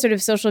of the sort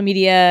of social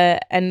media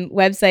and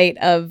website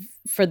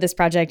for this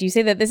project, you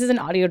say that this is an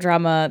audio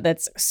drama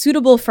that's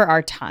suitable for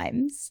our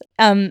times.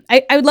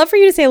 I would love for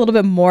you to say a little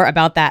bit more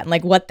about that and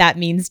like what that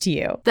means to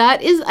you.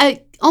 That is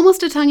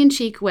almost a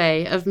tongue-in-cheek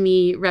way of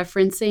me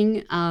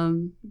referencing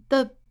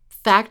the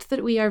fact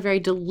that we are very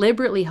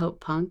deliberately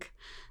hope punk,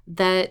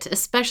 that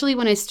especially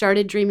when I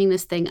started dreaming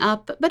this thing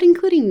up, but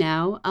including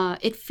now,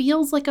 it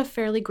feels like a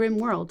fairly grim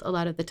world a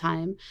lot of the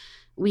time.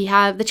 We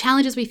have the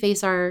challenges we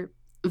face are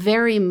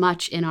very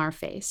much in our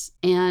face,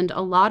 and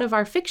a lot of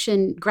our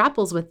fiction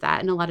grapples with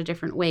that in a lot of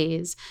different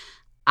ways.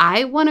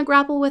 I want to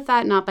grapple with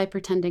that not by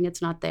pretending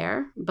it's not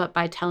there, but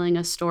by telling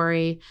a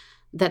story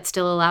that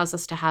still allows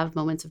us to have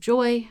moments of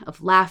joy,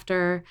 of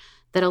laughter,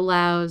 that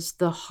allows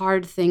the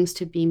hard things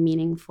to be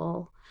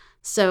meaningful.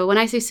 So when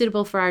I say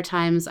suitable for our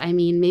times, I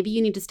mean maybe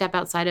you need to step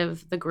outside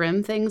of the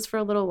grim things for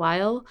a little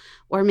while,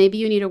 or maybe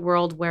you need a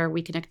world where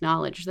we can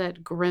acknowledge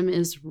that grim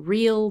is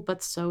real,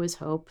 but so is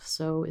hope,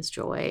 so is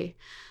joy,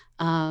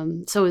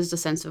 so is the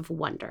sense of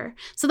wonder.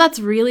 So that's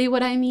really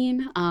what I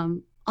mean.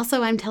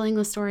 Also, I'm telling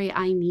the story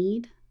I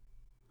need,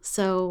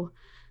 so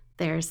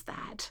there's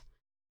that.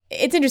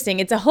 It's interesting.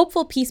 It's a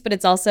hopeful piece, but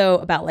it's also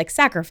about like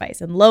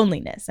sacrifice and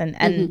loneliness,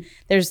 and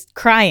there's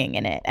crying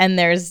in it, and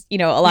there's, a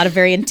lot of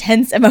very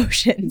intense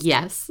emotions.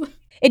 Yes.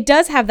 It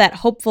does have that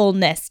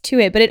hopefulness to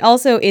it, but it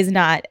also is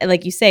not,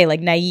 like you say,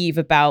 like naive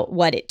about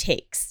what it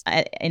takes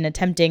in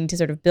attempting to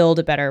sort of build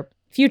a better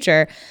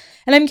future.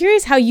 And I'm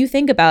curious how you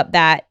think about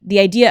that, the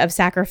idea of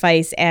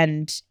sacrifice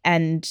and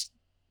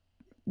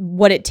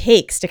what it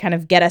takes to kind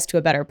of get us to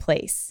a better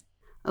place.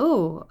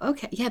 Oh,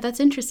 okay. Yeah, that's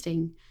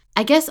interesting.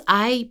 I guess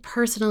I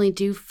personally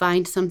do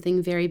find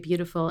something very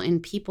beautiful in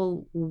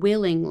people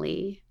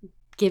willingly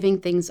giving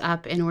things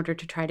up in order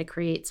to try to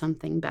create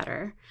something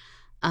better.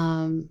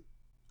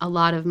 A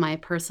lot of my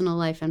personal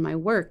life and my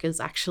work is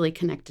actually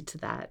connected to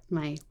that.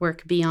 My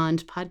work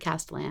beyond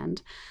podcast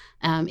land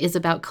is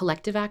about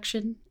collective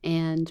action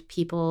and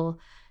people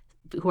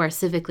who are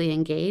civically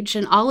engaged.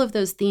 And all of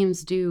those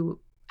themes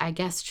do, I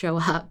guess, show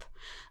up.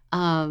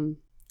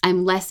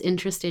 I'm less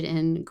interested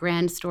in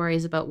grand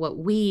stories about what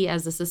we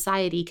as a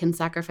society can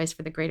sacrifice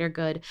for the greater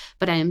good,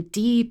 but I am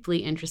deeply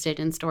interested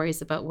in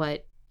stories about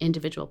what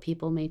individual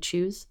people may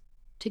choose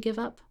to give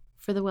up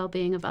for the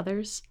well-being of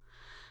others.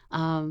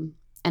 And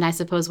I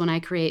suppose when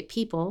I create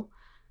people,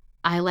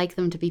 I like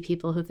them to be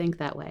people who think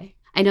that way.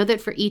 I know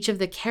that for each of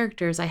the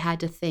characters, I had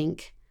to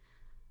think,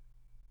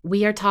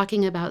 we are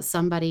talking about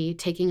somebody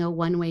taking a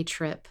one-way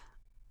trip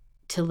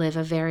to live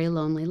a very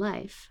lonely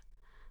life.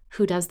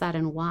 Who does that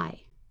and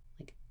why?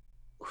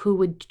 who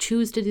would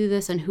choose to do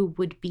this and who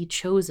would be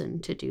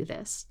chosen to do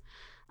this.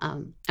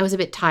 I was a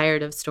bit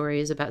tired of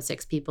stories about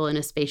 6 people in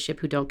a spaceship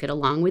who don't get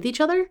along with each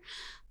other,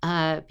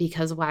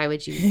 because why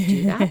would you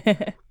do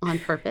that on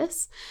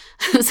purpose?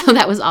 So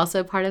that was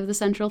also part of the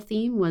central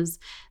theme, was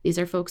these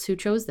are folks who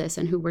chose this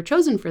and who were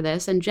chosen for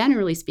this, and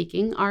generally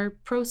speaking are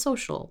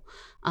pro-social,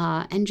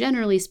 and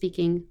generally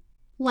speaking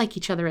like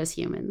each other as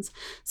humans.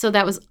 So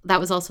that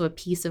was also a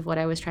piece of what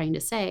I was trying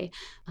to say,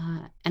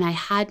 and I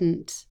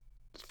hadn't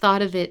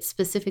thought of it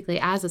specifically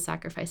as a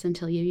sacrifice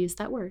until you used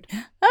that word.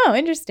 Oh,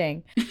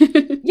 interesting.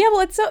 Yeah,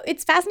 well,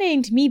 it's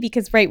fascinating to me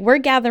because, right, we're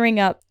gathering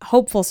up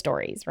hopeful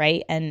stories,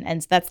 right?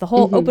 And so that's the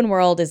whole open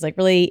world is like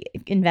really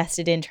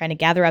invested in trying to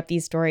gather up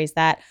these stories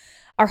that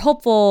are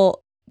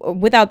hopeful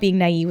without being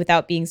naive,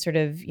 without being sort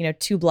of,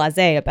 too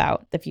blasé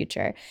about the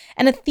future.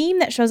 And a theme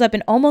that shows up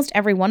in almost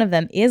every one of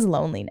them is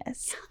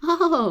loneliness.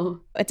 Oh.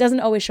 It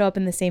doesn't always show up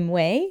in the same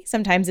way.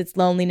 Sometimes it's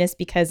loneliness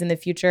because in the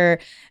future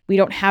we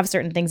don't have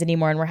certain things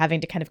anymore and we're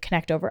having to kind of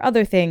connect over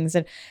other things.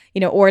 And,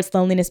 or it's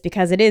loneliness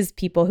because it is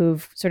people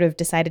who've sort of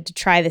decided to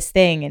try this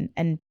thing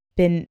and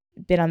been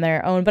on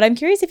their own. But I'm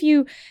curious if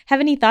you have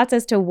any thoughts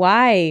as to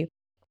why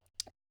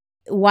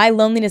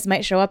loneliness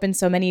might show up in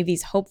so many of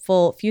these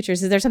hopeful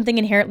futures. Is there something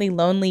inherently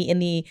lonely in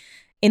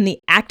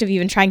the act of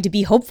even trying to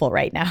be hopeful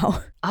right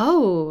now?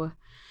 Oh,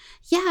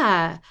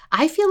 yeah.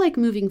 I feel like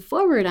moving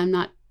forward, I'm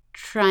not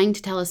trying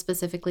to tell a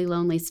specifically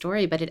lonely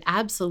story, but it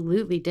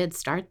absolutely did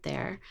start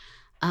there.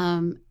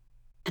 And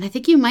I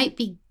think you might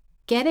be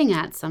getting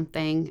at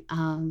something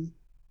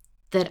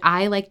that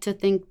I like to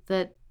think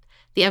that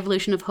the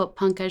evolution of hope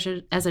punk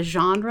as a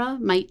genre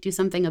might do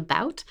something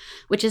about,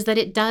 which is that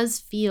it does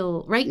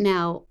feel, right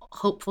now,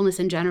 hopefulness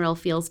in general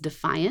feels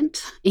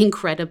defiant,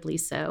 incredibly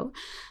so.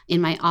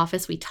 In my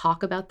office, we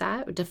talk about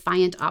that,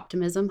 defiant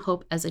optimism,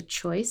 hope as a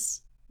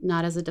choice,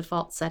 not as a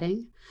default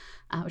setting,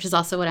 which is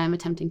also what I'm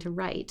attempting to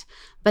write.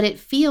 But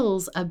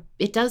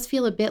it does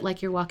feel a bit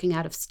like you're walking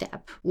out of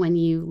step when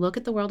you look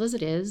at the world as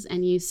it is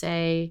and you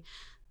say,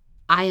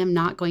 I am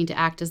not going to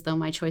act as though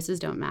my choices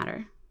don't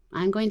matter.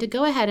 I'm going to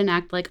go ahead and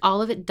act like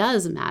all of it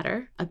does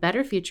matter. A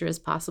better future is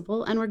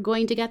possible, and we're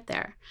going to get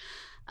there.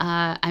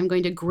 I'm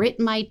going to grit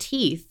my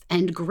teeth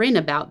and grin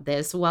about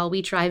this while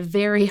we try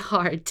very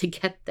hard to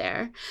get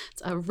there.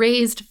 It's a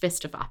raised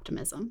fist of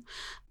optimism.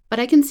 But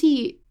I can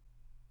see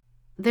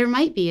there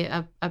might be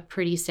a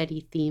pretty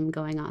steady theme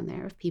going on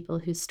there of people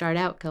who start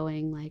out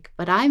going like,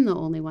 but I'm the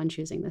only one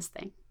choosing this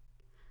thing.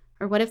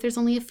 Or what if there's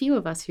only a few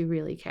of us who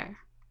really care?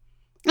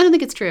 I don't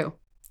think it's true.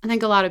 I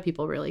think a lot of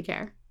people really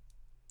care.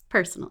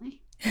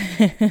 Personally.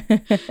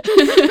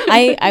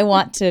 I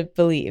want to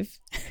believe.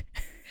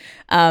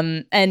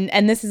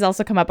 And this has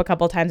also come up a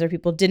couple of times where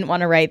people didn't want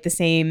to write the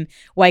same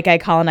white guy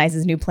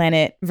colonizes new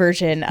planet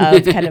version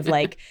of kind of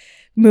like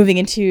moving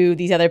into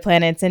these other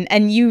planets.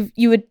 And you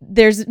would,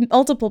 there's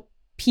multiple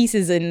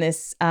pieces in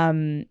this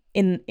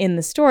in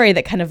the story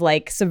that kind of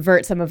like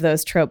subvert some of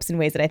those tropes in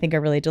ways that I think are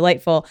really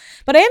delightful.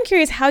 But I am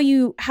curious how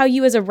you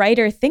as a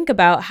writer think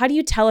about how do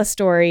you tell a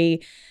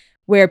story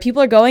where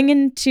people are going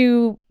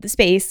into the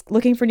space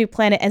looking for a new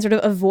planet and sort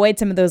of avoid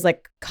some of those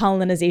like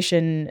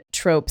colonization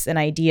tropes and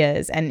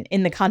ideas, and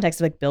in the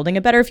context of like building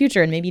a better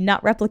future and maybe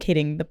not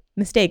replicating the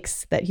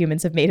mistakes that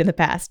humans have made in the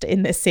past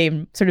in this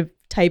same sort of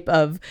type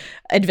of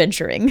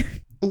adventuring.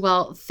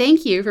 Well,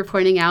 thank you for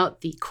pointing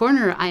out the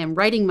corner I am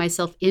writing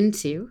myself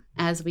into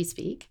as we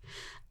speak.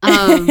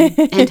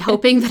 And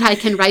hoping that I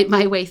can write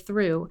my way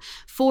through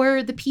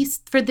for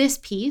this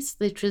piece,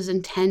 which was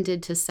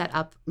intended to set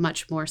up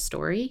much more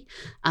story.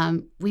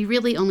 We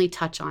really only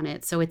touch on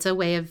it. So it's a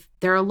way of,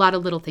 there are a lot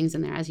of little things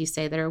in there, as you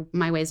say, that are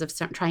my ways of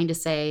trying to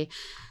say,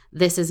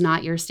 this is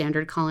not your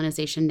standard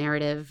colonization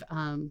narrative.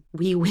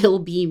 We will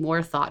be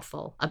more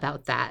thoughtful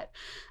about that.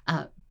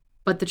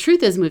 But the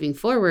truth is, moving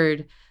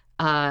forward,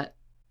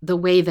 the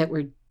way that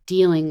we're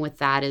dealing with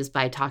that is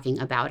by talking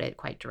about it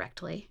quite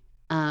directly.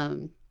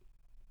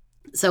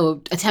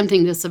 So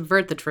attempting to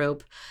subvert the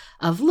trope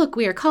of, look,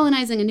 we are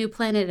colonizing a new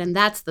planet and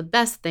that's the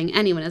best thing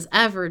anyone has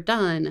ever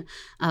done,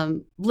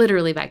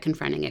 literally by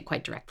confronting it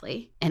quite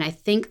directly. And I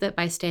think that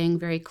by staying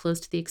very close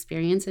to the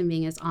experience and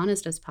being as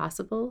honest as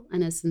possible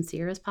and as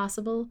sincere as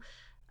possible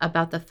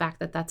about the fact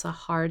that that's a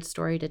hard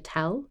story to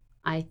tell,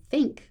 I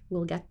think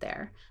we'll get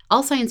there.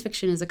 All science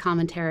fiction is a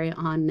commentary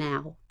on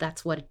now.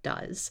 That's what it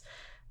does.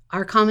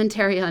 Our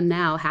commentary on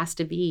now has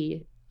to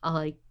be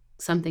like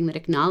something that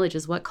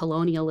acknowledges what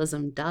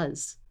colonialism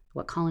does,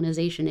 what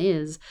colonization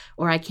is,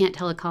 or I can't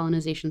tell a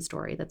colonization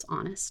story that's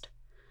honest.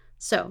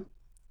 So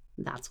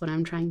that's what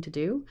I'm trying to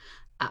do.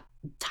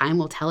 Time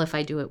will tell if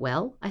I do it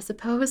well, I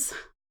suppose.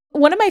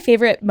 One of my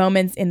favorite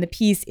moments in the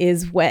piece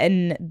is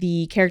when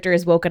the character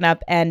is woken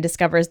up and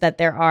discovers that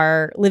there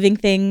are living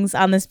things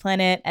on this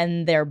planet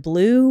and they're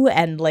blue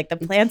and like the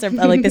plants are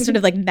like this sort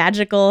of like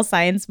magical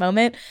science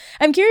moment.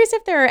 I'm curious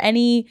if there are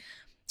any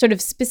sort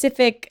of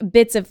specific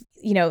bits of,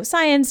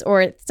 science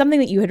or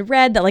something that you had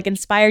read that like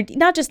inspired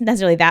not just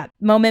necessarily that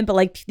moment, but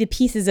like the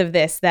pieces of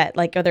this that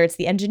like, whether it's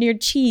the engineered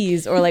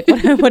cheese or like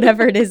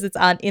whatever it is that's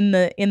on in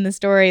the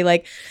story,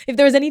 like if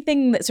there was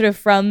anything that sort of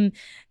from,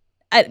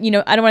 I don't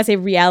want to say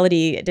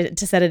reality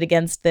to set it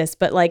against this,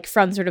 but like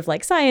from sort of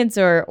like science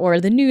or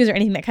the news or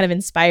anything that kind of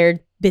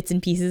inspired bits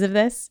and pieces of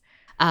this.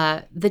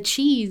 The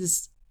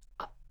cheese.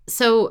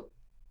 So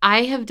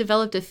I have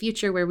developed a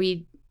future where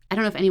I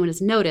don't know if anyone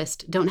has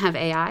noticed, don't have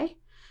AI.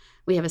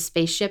 We have a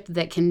spaceship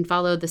that can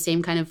follow the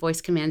same kind of voice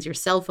commands your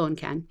cell phone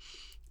can.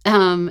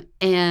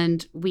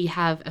 And we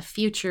have a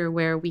future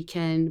where we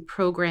can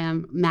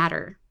program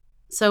matter.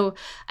 So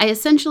I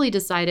essentially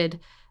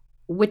decided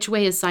which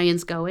way is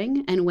science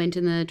going and went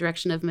in the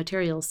direction of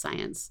materials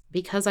science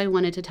because I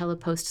wanted to tell a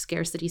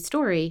post-scarcity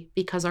story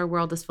because our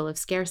world is full of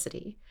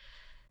scarcity.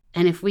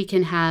 And if we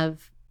can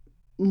have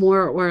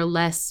more or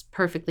less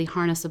perfectly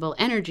harnessable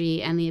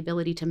energy and the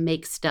ability to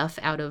make stuff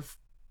out of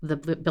the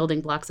building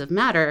blocks of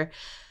matter,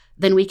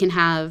 then we can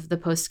have the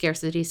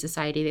post-scarcity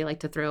society they like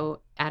to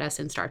throw at us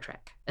in Star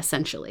Trek,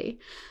 essentially.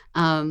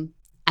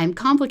 I'm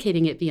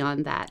complicating it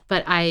beyond that,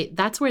 but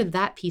that's where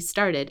that piece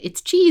started.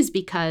 It's cheese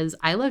because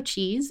I love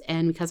cheese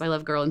and because I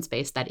love Girl in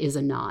Space, that is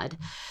a nod.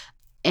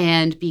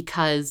 And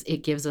because it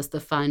gives us the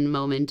fun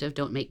moment of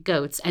don't make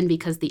goats. And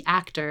because the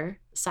actor,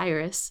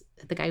 Cyrus,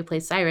 the guy who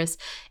plays Cyrus,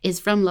 is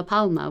from La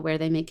Palma, where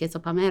they make queso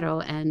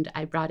palmero, and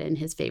I brought in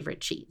his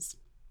favorite cheese.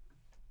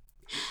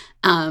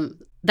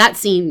 That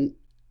scene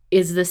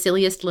is the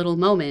silliest little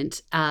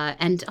moment,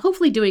 and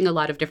hopefully doing a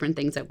lot of different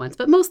things at once,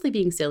 but mostly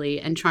being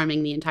silly and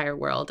charming the entire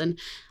world. And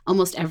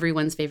almost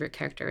everyone's favorite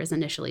character is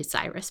initially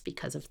Cyrus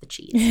because of the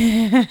cheese,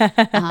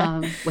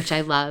 which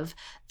I love.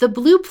 The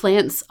blue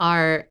plants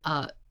are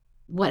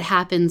what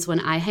happens when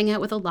I hang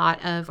out with a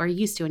lot of, or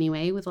used to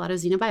anyway, with a lot of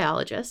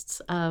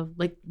xenobiologists.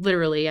 Like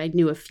literally, I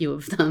knew a few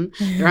of them.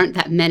 There aren't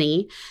that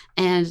many.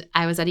 And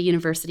I was at a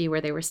university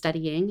where they were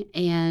studying,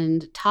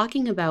 and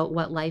talking about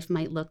what life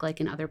might look like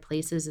in other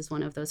places is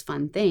one of those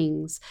fun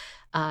things.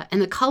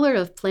 And the color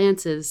of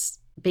plants is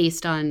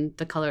based on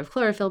the color of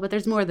chlorophyll, but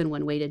there's more than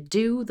one way to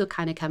do the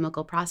kind of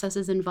chemical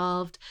processes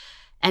involved.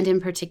 And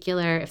in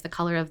particular, if the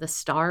color of the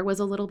star was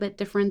a little bit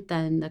different,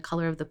 then the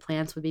color of the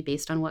plants would be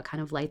based on what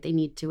kind of light they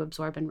need to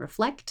absorb and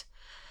reflect.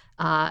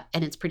 And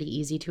it's pretty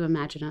easy to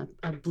imagine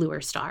a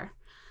bluer star.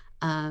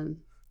 And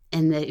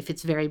that if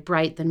it's very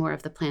bright, then more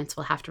of the plants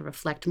will have to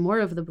reflect more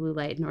of the blue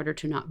light in order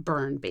to not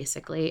burn,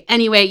 basically.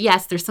 Anyway,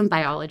 yes, there's some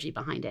biology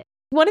behind it.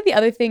 One of the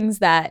other things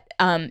that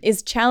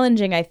is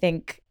challenging, I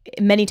think,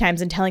 many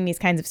times in telling these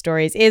kinds of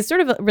stories is sort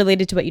of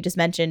related to what you just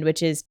mentioned,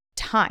 which is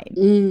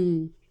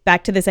time.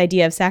 Back to this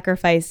idea of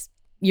sacrifice.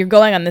 You're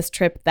going on this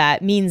trip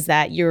that means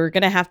that you're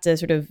going to have to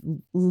sort of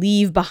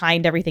leave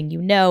behind everything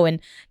you know and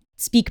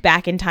speak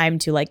back in time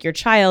to like your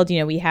child.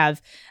 We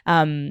have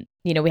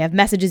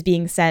messages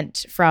being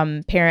sent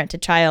from parent to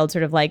child,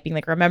 sort of like being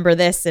like, remember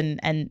this.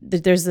 And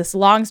there's this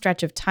long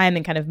stretch of time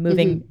and kind of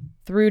moving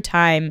through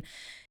time,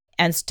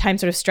 and time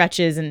sort of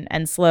stretches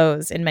and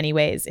slows in many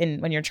ways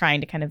when you're trying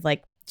to kind of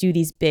like do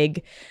these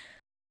big,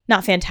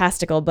 not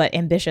fantastical, but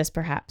ambitious,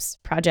 perhaps,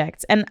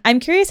 projects. And I'm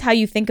curious how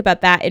you think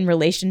about that in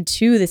relation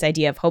to this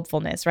idea of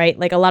hopefulness, right?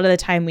 Like a lot of the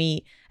time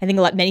many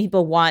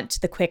people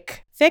want the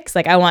quick fix.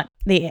 Like I want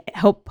the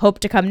hope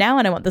to come now,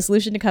 and I want the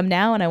solution to come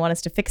now, and I want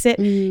us to fix it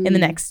in the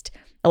next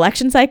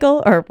election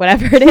cycle or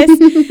whatever it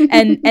is.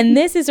 and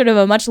this is sort of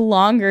a much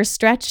longer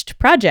stretched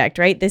project,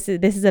 right? This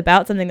is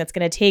about something that's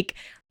going to take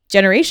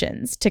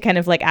generations to kind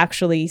of like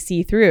actually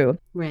see through.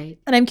 Right.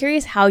 And I'm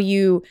curious how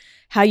you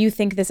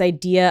think this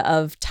idea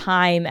of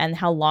time and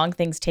how long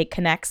things take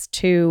connects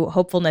to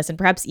hopefulness, and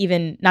perhaps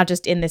even not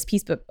just in this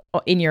piece, but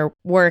in your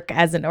work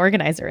as an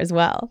organizer as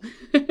well.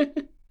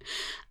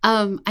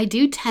 I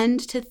do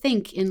tend to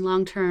think in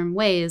long-term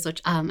ways, which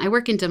I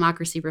work in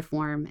democracy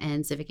reform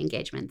and civic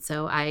engagement.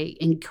 So I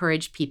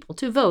encourage people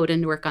to vote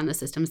and work on the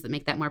systems that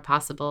make that more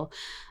possible,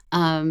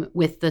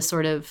 with the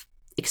sort of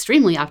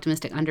extremely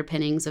optimistic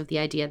underpinnings of the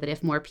idea that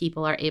if more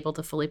people are able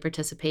to fully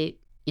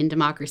participate in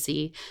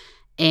democracy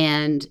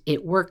and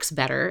it works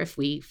better, if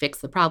we fix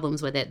the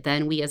problems with it,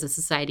 then we as a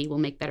society will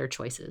make better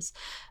choices.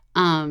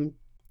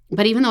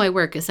 But even though I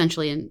work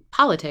essentially in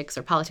politics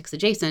or politics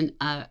adjacent,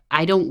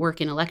 I don't work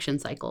in election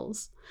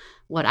cycles.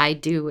 What I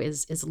do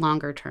is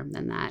longer term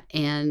than that.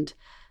 And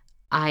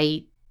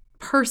I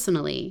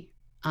personally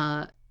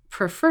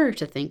prefer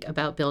to think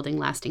about building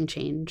lasting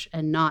change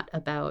and not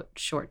about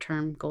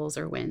short-term goals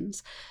or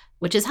wins,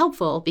 which is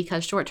helpful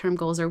because short-term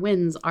goals or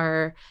wins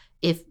are,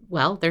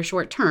 they're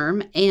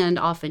short-term and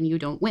often you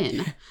don't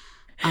win,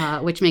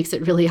 which makes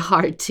it really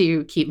hard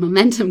to keep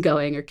momentum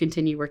going or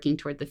continue working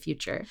toward the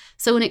future.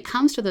 So when it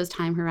comes to those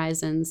time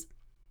horizons,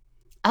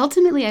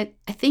 ultimately,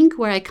 I think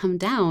where I come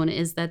down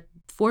is that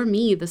for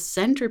me, the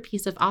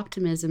centerpiece of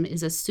optimism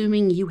is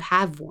assuming you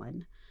have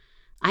one.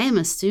 I am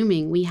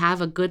assuming we have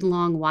a good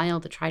long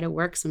while to try to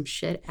work some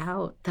shit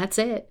out. That's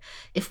it.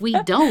 If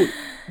we don't,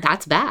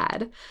 that's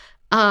bad.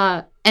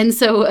 And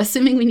so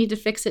assuming we need to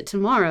fix it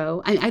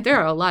tomorrow, there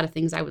are a lot of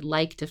things I would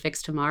like to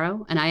fix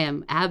tomorrow, and I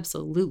am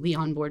absolutely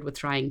on board with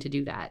trying to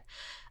do that.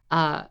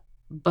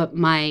 But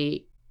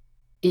my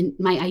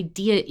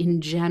idea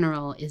in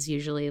general is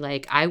usually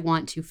like, I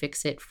want to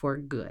fix it for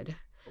good.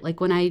 Like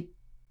when I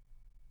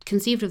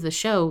conceived of the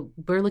show,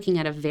 we're looking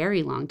at a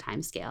very long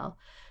time scale.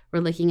 We're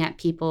looking at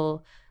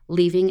people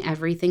leaving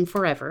everything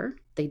forever.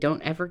 They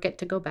don't ever get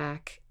to go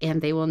back,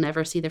 and they will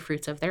never see the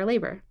fruits of their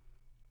labor.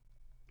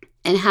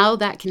 And how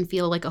that can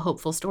feel like a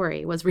hopeful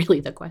story was really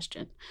the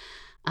question.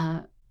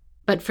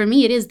 But for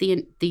me, it is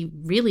the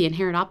really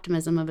inherent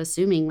optimism of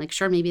assuming, like,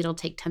 sure, maybe it'll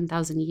take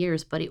 10,000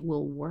 years, but it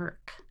will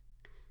work.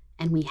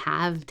 And we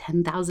have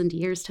 10,000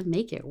 years to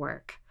make it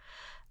work.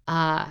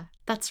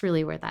 That's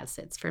really where that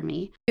sits for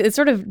me. It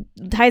sort of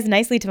ties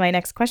nicely to my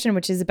next question,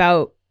 which is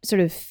about sort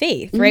of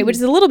faith, right? Which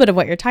is a little bit of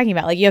what you're talking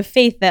about. Like, you have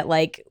faith that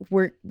like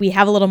we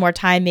have a little more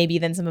time maybe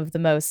than some of the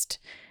most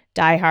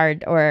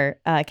diehard or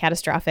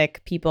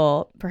catastrophic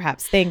people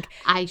perhaps think.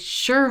 I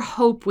sure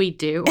hope we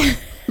do.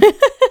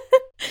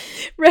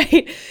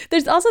 Right.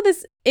 There's also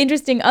this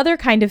interesting other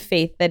kind of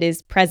faith that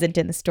is present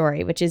in the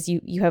story, which is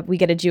we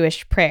get a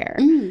Jewish prayer.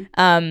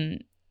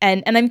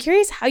 And I'm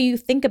curious how you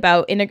think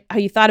about how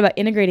you thought about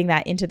integrating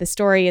that into the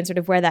story and sort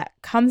of where that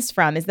comes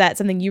from. Is that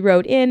something you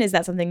wrote in? Is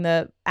that something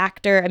the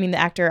actor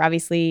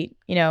obviously,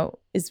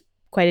 is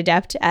quite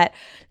adept at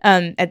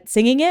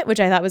singing it,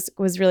 which I thought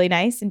was really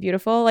nice and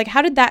beautiful. Like,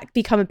 how did that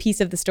become a piece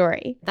of the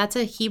story? That's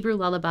a Hebrew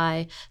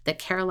lullaby that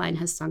Caroline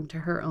has sung to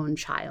her own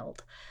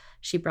child.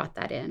 She brought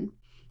that in.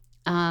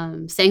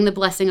 Saying the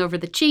blessing over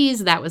the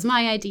cheese, that was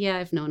my idea.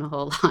 I've known a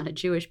whole lot of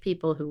Jewish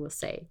people who will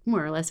say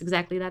more or less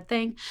exactly that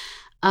thing.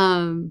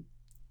 And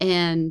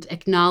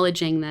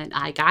acknowledging that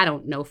I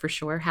don't know for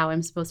sure how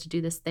I'm supposed to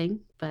do this thing,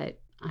 but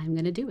I'm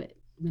going to do it.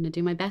 I'm going to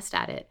do my best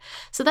at it.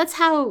 So that's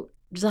how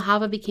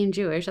Zahava became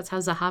Jewish. That's how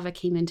Zahava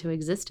came into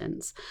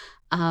existence.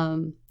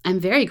 I'm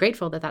very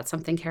grateful that that's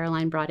something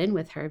Caroline brought in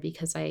with her,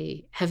 because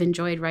I have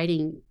enjoyed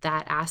writing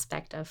that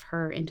aspect of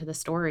her into the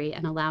story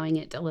and allowing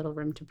it a little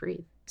room to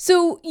breathe.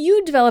 So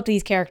you developed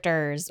these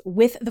characters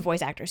with the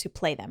voice actors who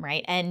play them,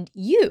 right? And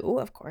you,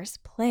 of course,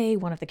 play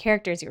one of the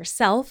characters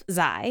yourself,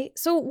 Zai.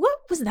 So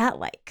what was that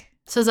like?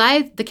 So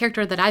Zai, the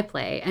character that I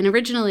play, and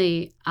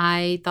originally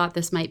I thought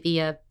this might be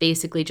a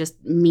basically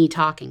just me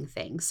talking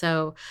thing.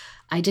 So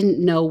I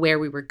didn't know where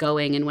we were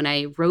going. And when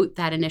I wrote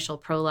that initial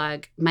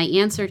prologue, my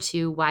answer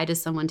to why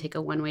does someone take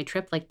a one-way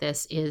trip like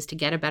this is to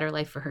get a better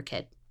life for her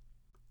kid.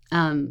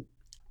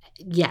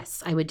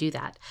 Yes, I would do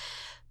that.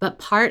 But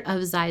part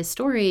of Zai's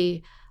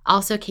story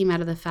also came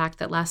out of the fact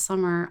that last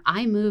summer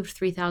I moved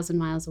 3,000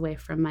 miles away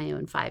from my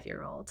own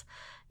 5-year-old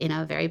in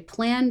a very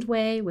planned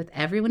way, with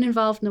everyone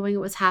involved knowing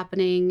what was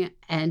happening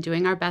and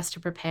doing our best to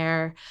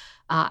prepare.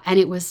 And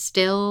it was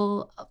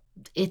still,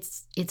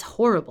 it's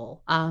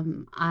horrible.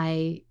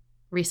 I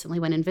recently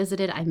went and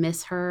visited. I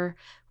miss her.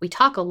 We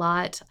talk a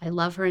lot. I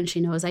love her and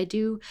she knows I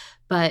do.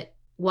 But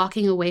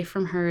walking away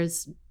from her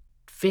is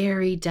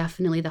very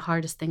definitely the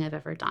hardest thing I've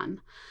ever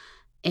done.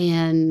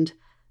 And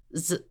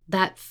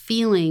that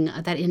feeling,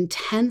 that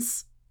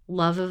intense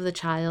love of the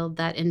child,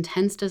 that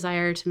intense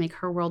desire to make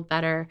her world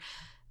better,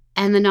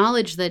 and the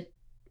knowledge that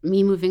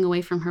me moving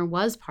away from her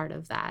was part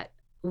of that,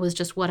 was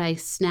just what I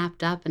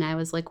snapped up. And I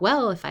was like,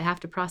 well, if I have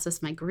to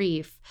process my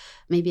grief,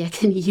 maybe I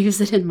can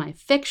use it in my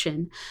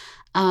fiction.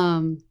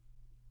 And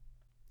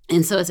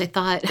so as I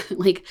thought,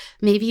 like,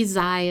 maybe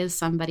Zai is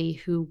somebody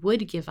who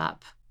would give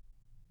up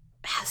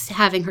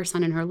having her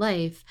son in her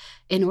life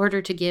in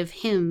order to give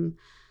him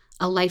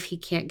a life he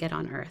can't get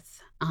on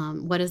Earth.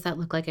 What does that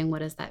look like, and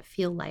what does that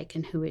feel like,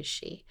 and who is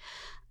she?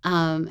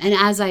 And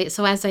as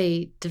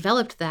I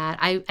developed that,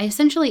 I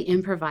essentially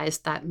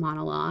improvised that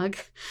monologue.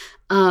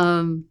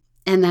 And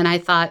then I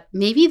thought,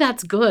 maybe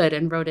that's good,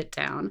 and wrote it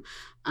down,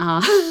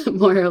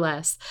 more or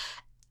less.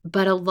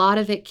 But a lot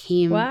of it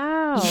came...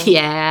 Wow.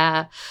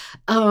 Yeah.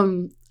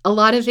 A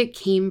lot of it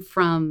came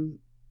from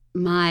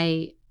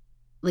my...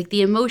 like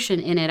the emotion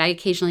in it. I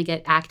occasionally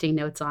get acting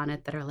notes on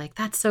it that are like,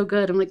 that's so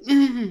good. I'm like,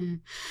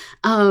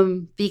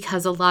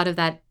 because a lot of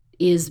that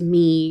is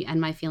me and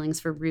my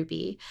feelings for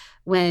Ruby.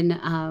 When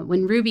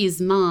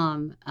Ruby's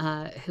mom,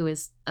 who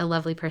is a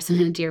lovely person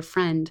and a dear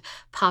friend,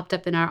 popped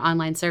up in our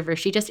online server,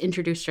 she just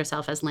introduced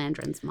herself as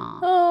Landron's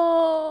mom.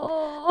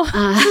 Oh.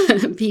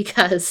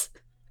 Because,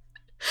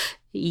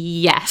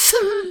 yes,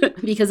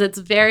 because it's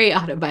very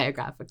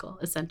autobiographical,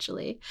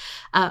 essentially.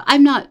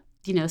 I'm not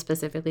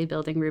specifically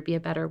building Ruby a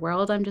better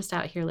world. I'm just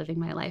out here living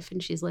my life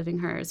and she's living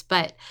hers.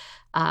 But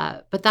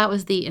that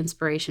was the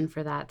inspiration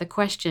for that. The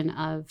question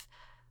of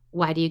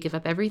why do you give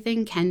up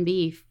everything can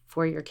be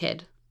for your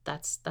kid.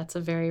 That's a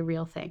very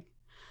real thing.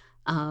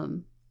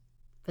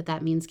 But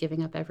that means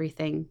giving up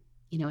everything,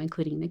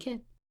 including the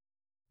kid.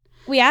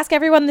 We ask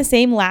everyone the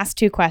same last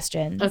 2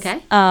 questions.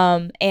 Okay.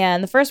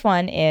 And the first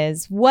one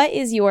is, what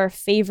is your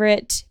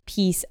favorite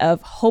piece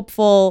of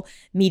hopeful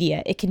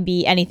media? It can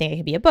be anything. It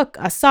could be a book,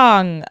 a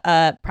song,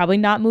 probably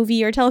not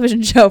movie or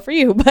television show for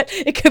you, but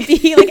it could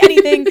be like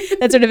anything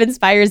that sort of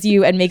inspires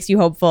you and makes you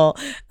hopeful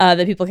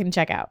that people can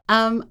check out.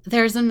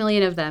 There's a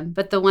million of them,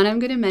 but the one I'm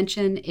going to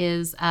mention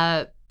is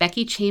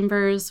Becky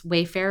Chambers'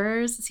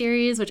 Wayfarers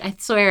series, which I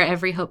swear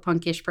every hope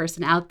punkish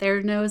person out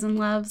there knows and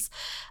loves.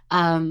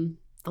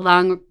 The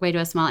Long Way to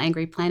a Small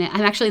Angry Planet.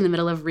 I'm actually in the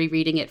middle of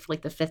rereading it for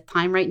like the 5th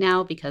time right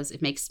now because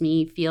it makes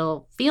me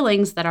feel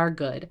feelings that are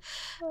good.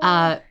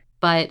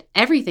 But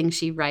everything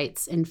she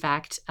writes, in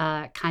fact,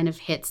 kind of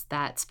hits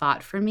that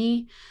spot for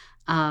me.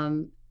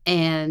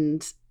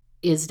 And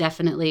is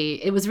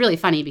definitely, it was really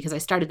funny because I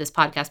started this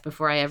podcast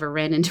before I ever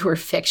ran into her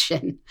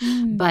fiction,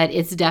 but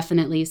it's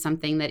definitely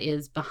something that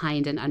is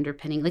behind and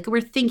underpinning. Like,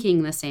 we're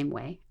thinking the same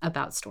way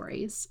about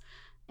stories.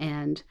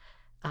 And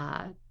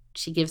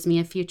she gives me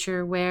a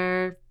future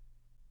where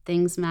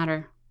things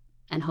matter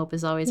and hope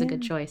is always a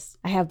good choice.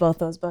 I have both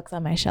those books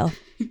on my shelf.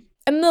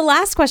 And the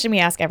last question we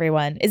ask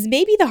everyone is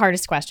maybe the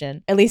hardest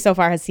question, at least so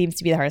far seems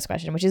to be the hardest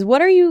question, which is,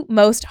 what are you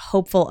most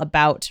hopeful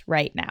about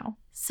right now?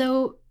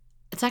 So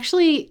it's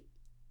actually,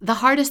 the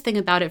hardest thing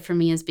about it for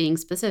me is being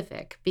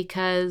specific,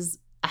 because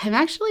I'm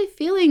actually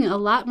feeling a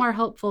lot more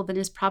hopeful than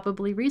is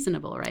probably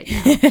reasonable right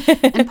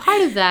now. And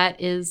part of that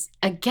is,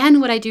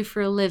 again, what I do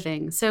for a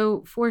living.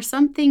 So for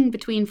something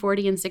between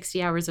 40 and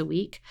 60 hours a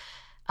week,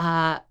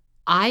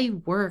 I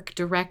work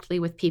directly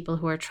with people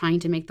who are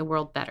trying to make the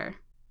world better.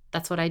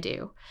 That's what I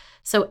do.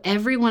 So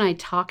everyone I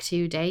talk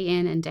to day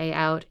in and day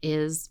out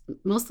is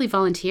mostly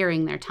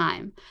volunteering their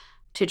time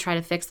to try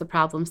to fix the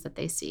problems that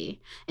they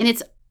see. And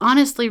it's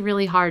honestly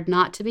really hard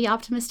not to be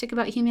optimistic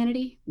about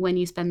humanity when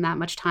you spend that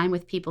much time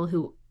with people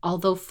who,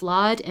 although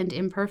flawed and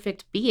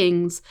imperfect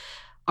beings,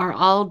 are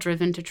all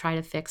driven to try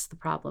to fix the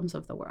problems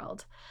of the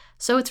world.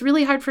 So it's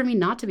really hard for me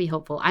not to be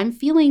hopeful. I'm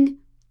feeling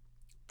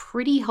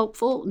pretty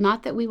hopeful,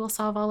 not that we will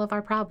solve all of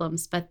our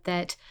problems, but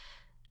that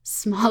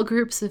small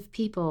groups of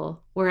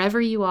people,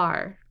 wherever you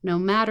are, no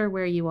matter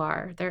where you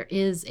are, there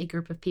is a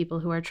group of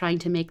people who are trying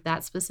to make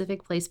that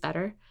specific place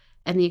better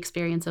and the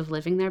experience of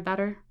living there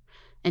better,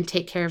 and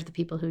take care of the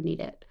people who need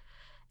it.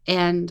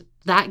 And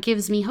that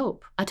gives me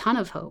hope, a ton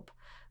of hope.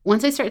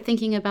 Once I start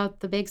thinking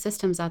about the big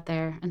systems out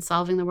there and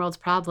solving the world's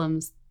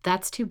problems,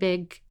 that's too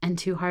big and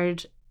too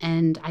hard,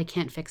 and I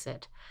can't fix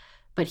it.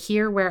 But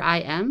here where I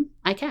am,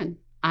 I can.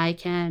 I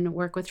can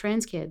work with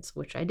trans kids,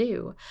 which I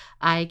do.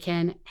 I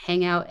can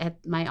hang out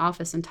at my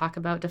office and talk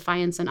about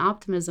defiance and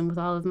optimism with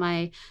all of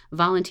my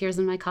volunteers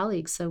and my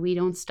colleagues so we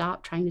don't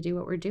stop trying to do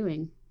what we're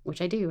doing,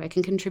 which I do. I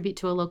can contribute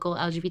to a local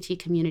LGBT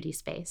community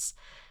space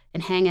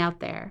and hang out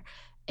there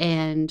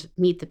and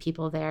meet the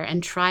people there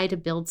and try to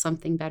build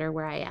something better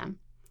where I am.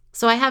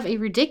 So I have a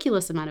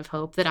ridiculous amount of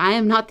hope that I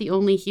am not the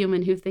only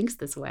human who thinks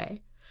this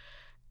way.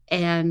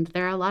 And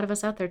there are a lot of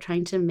us out there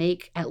trying to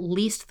make at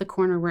least the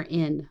corner we're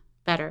in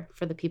better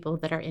for the people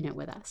that are in it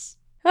with us.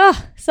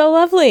 Oh, so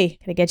lovely.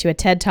 Gonna get you a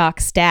TED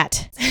Talk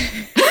stat.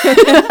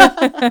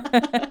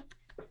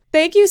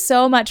 Thank you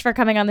so much for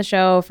coming on the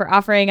show, for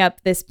offering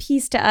up this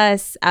piece to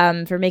us,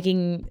 for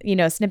making,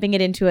 snipping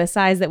it into a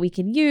size that we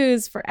can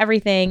use for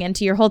everything, and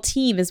to your whole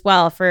team as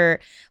well for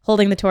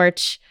holding the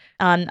torch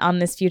on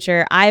this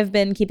future. I've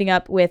been keeping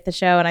up with the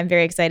show, and I'm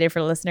very excited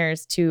for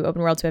listeners to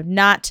Open Worlds who have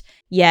not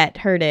yet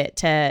heard it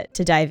to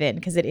dive in,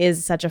 because it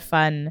is such a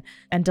fun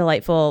and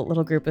delightful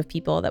little group of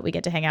people that we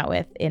get to hang out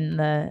with in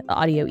the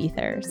audio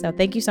ether. So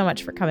thank you so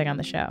much for coming on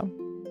the show.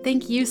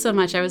 Thank you so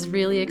much. I was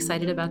really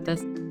excited about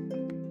this.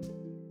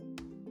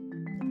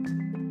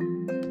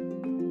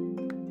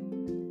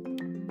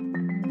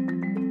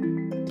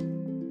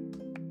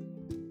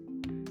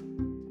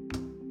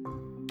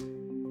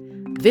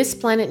 This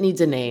Planet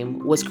Needs a Name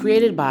was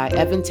created by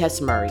Evan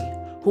Tess Murray,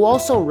 who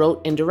also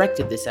wrote and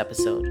directed this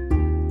episode.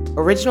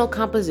 Original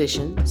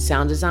composition,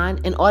 sound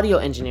design, and audio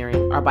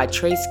engineering are by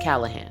Trace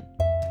Callahan.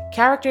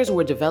 Characters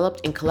were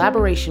developed in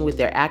collaboration with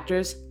their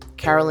actors,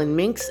 Carolyn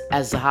Minks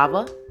as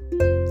Zahava,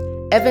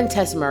 Evan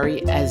Tess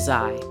Murray as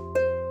Zai,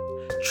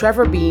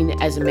 Trevor Bean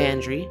as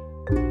Mandry,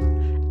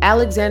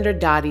 Alexander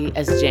Dottie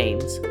as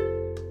James,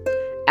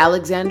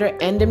 Alexander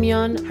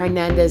Endemion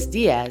Hernandez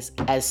Diaz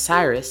as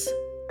Cyrus,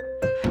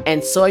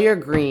 and Sawyer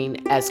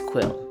Green as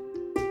Quill.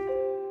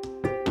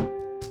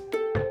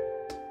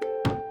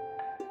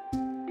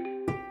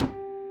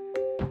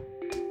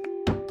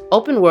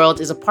 Open World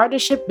is a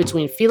partnership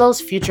between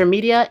Philos Future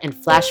Media and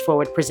Flash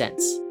Forward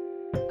Presents.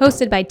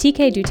 Hosted by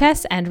TK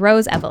Dutess and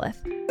Rose Eveleth.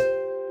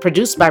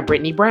 Produced by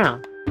Brittany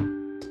Brown.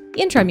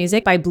 Intro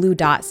music by Blue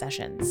Dot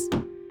Sessions.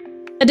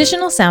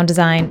 Additional sound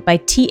design by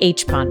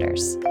T.H.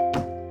 Ponders.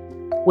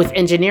 With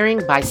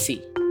engineering by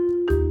C.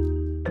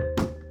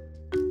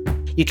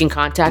 You can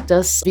contact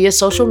us via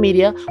social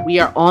media. We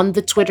are on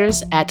the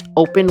Twitters at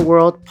Open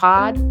World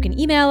Pod. You can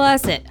email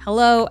us at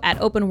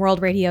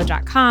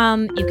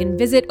hello@openworldradio.com. You can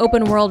visit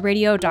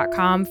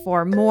openworldradio.com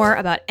for more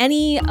about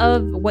any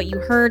of what you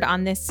heard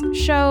on this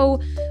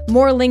show,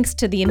 more links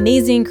to the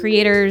amazing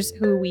creators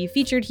who we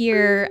featured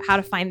here, how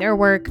to find their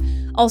work.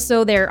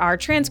 Also, there are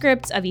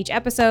transcripts of each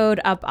episode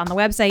up on the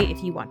website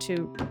if you want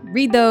to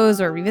read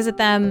those or revisit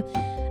them.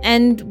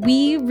 And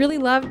we really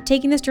love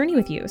taking this journey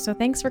with you. So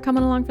thanks for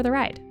coming along for the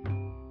ride.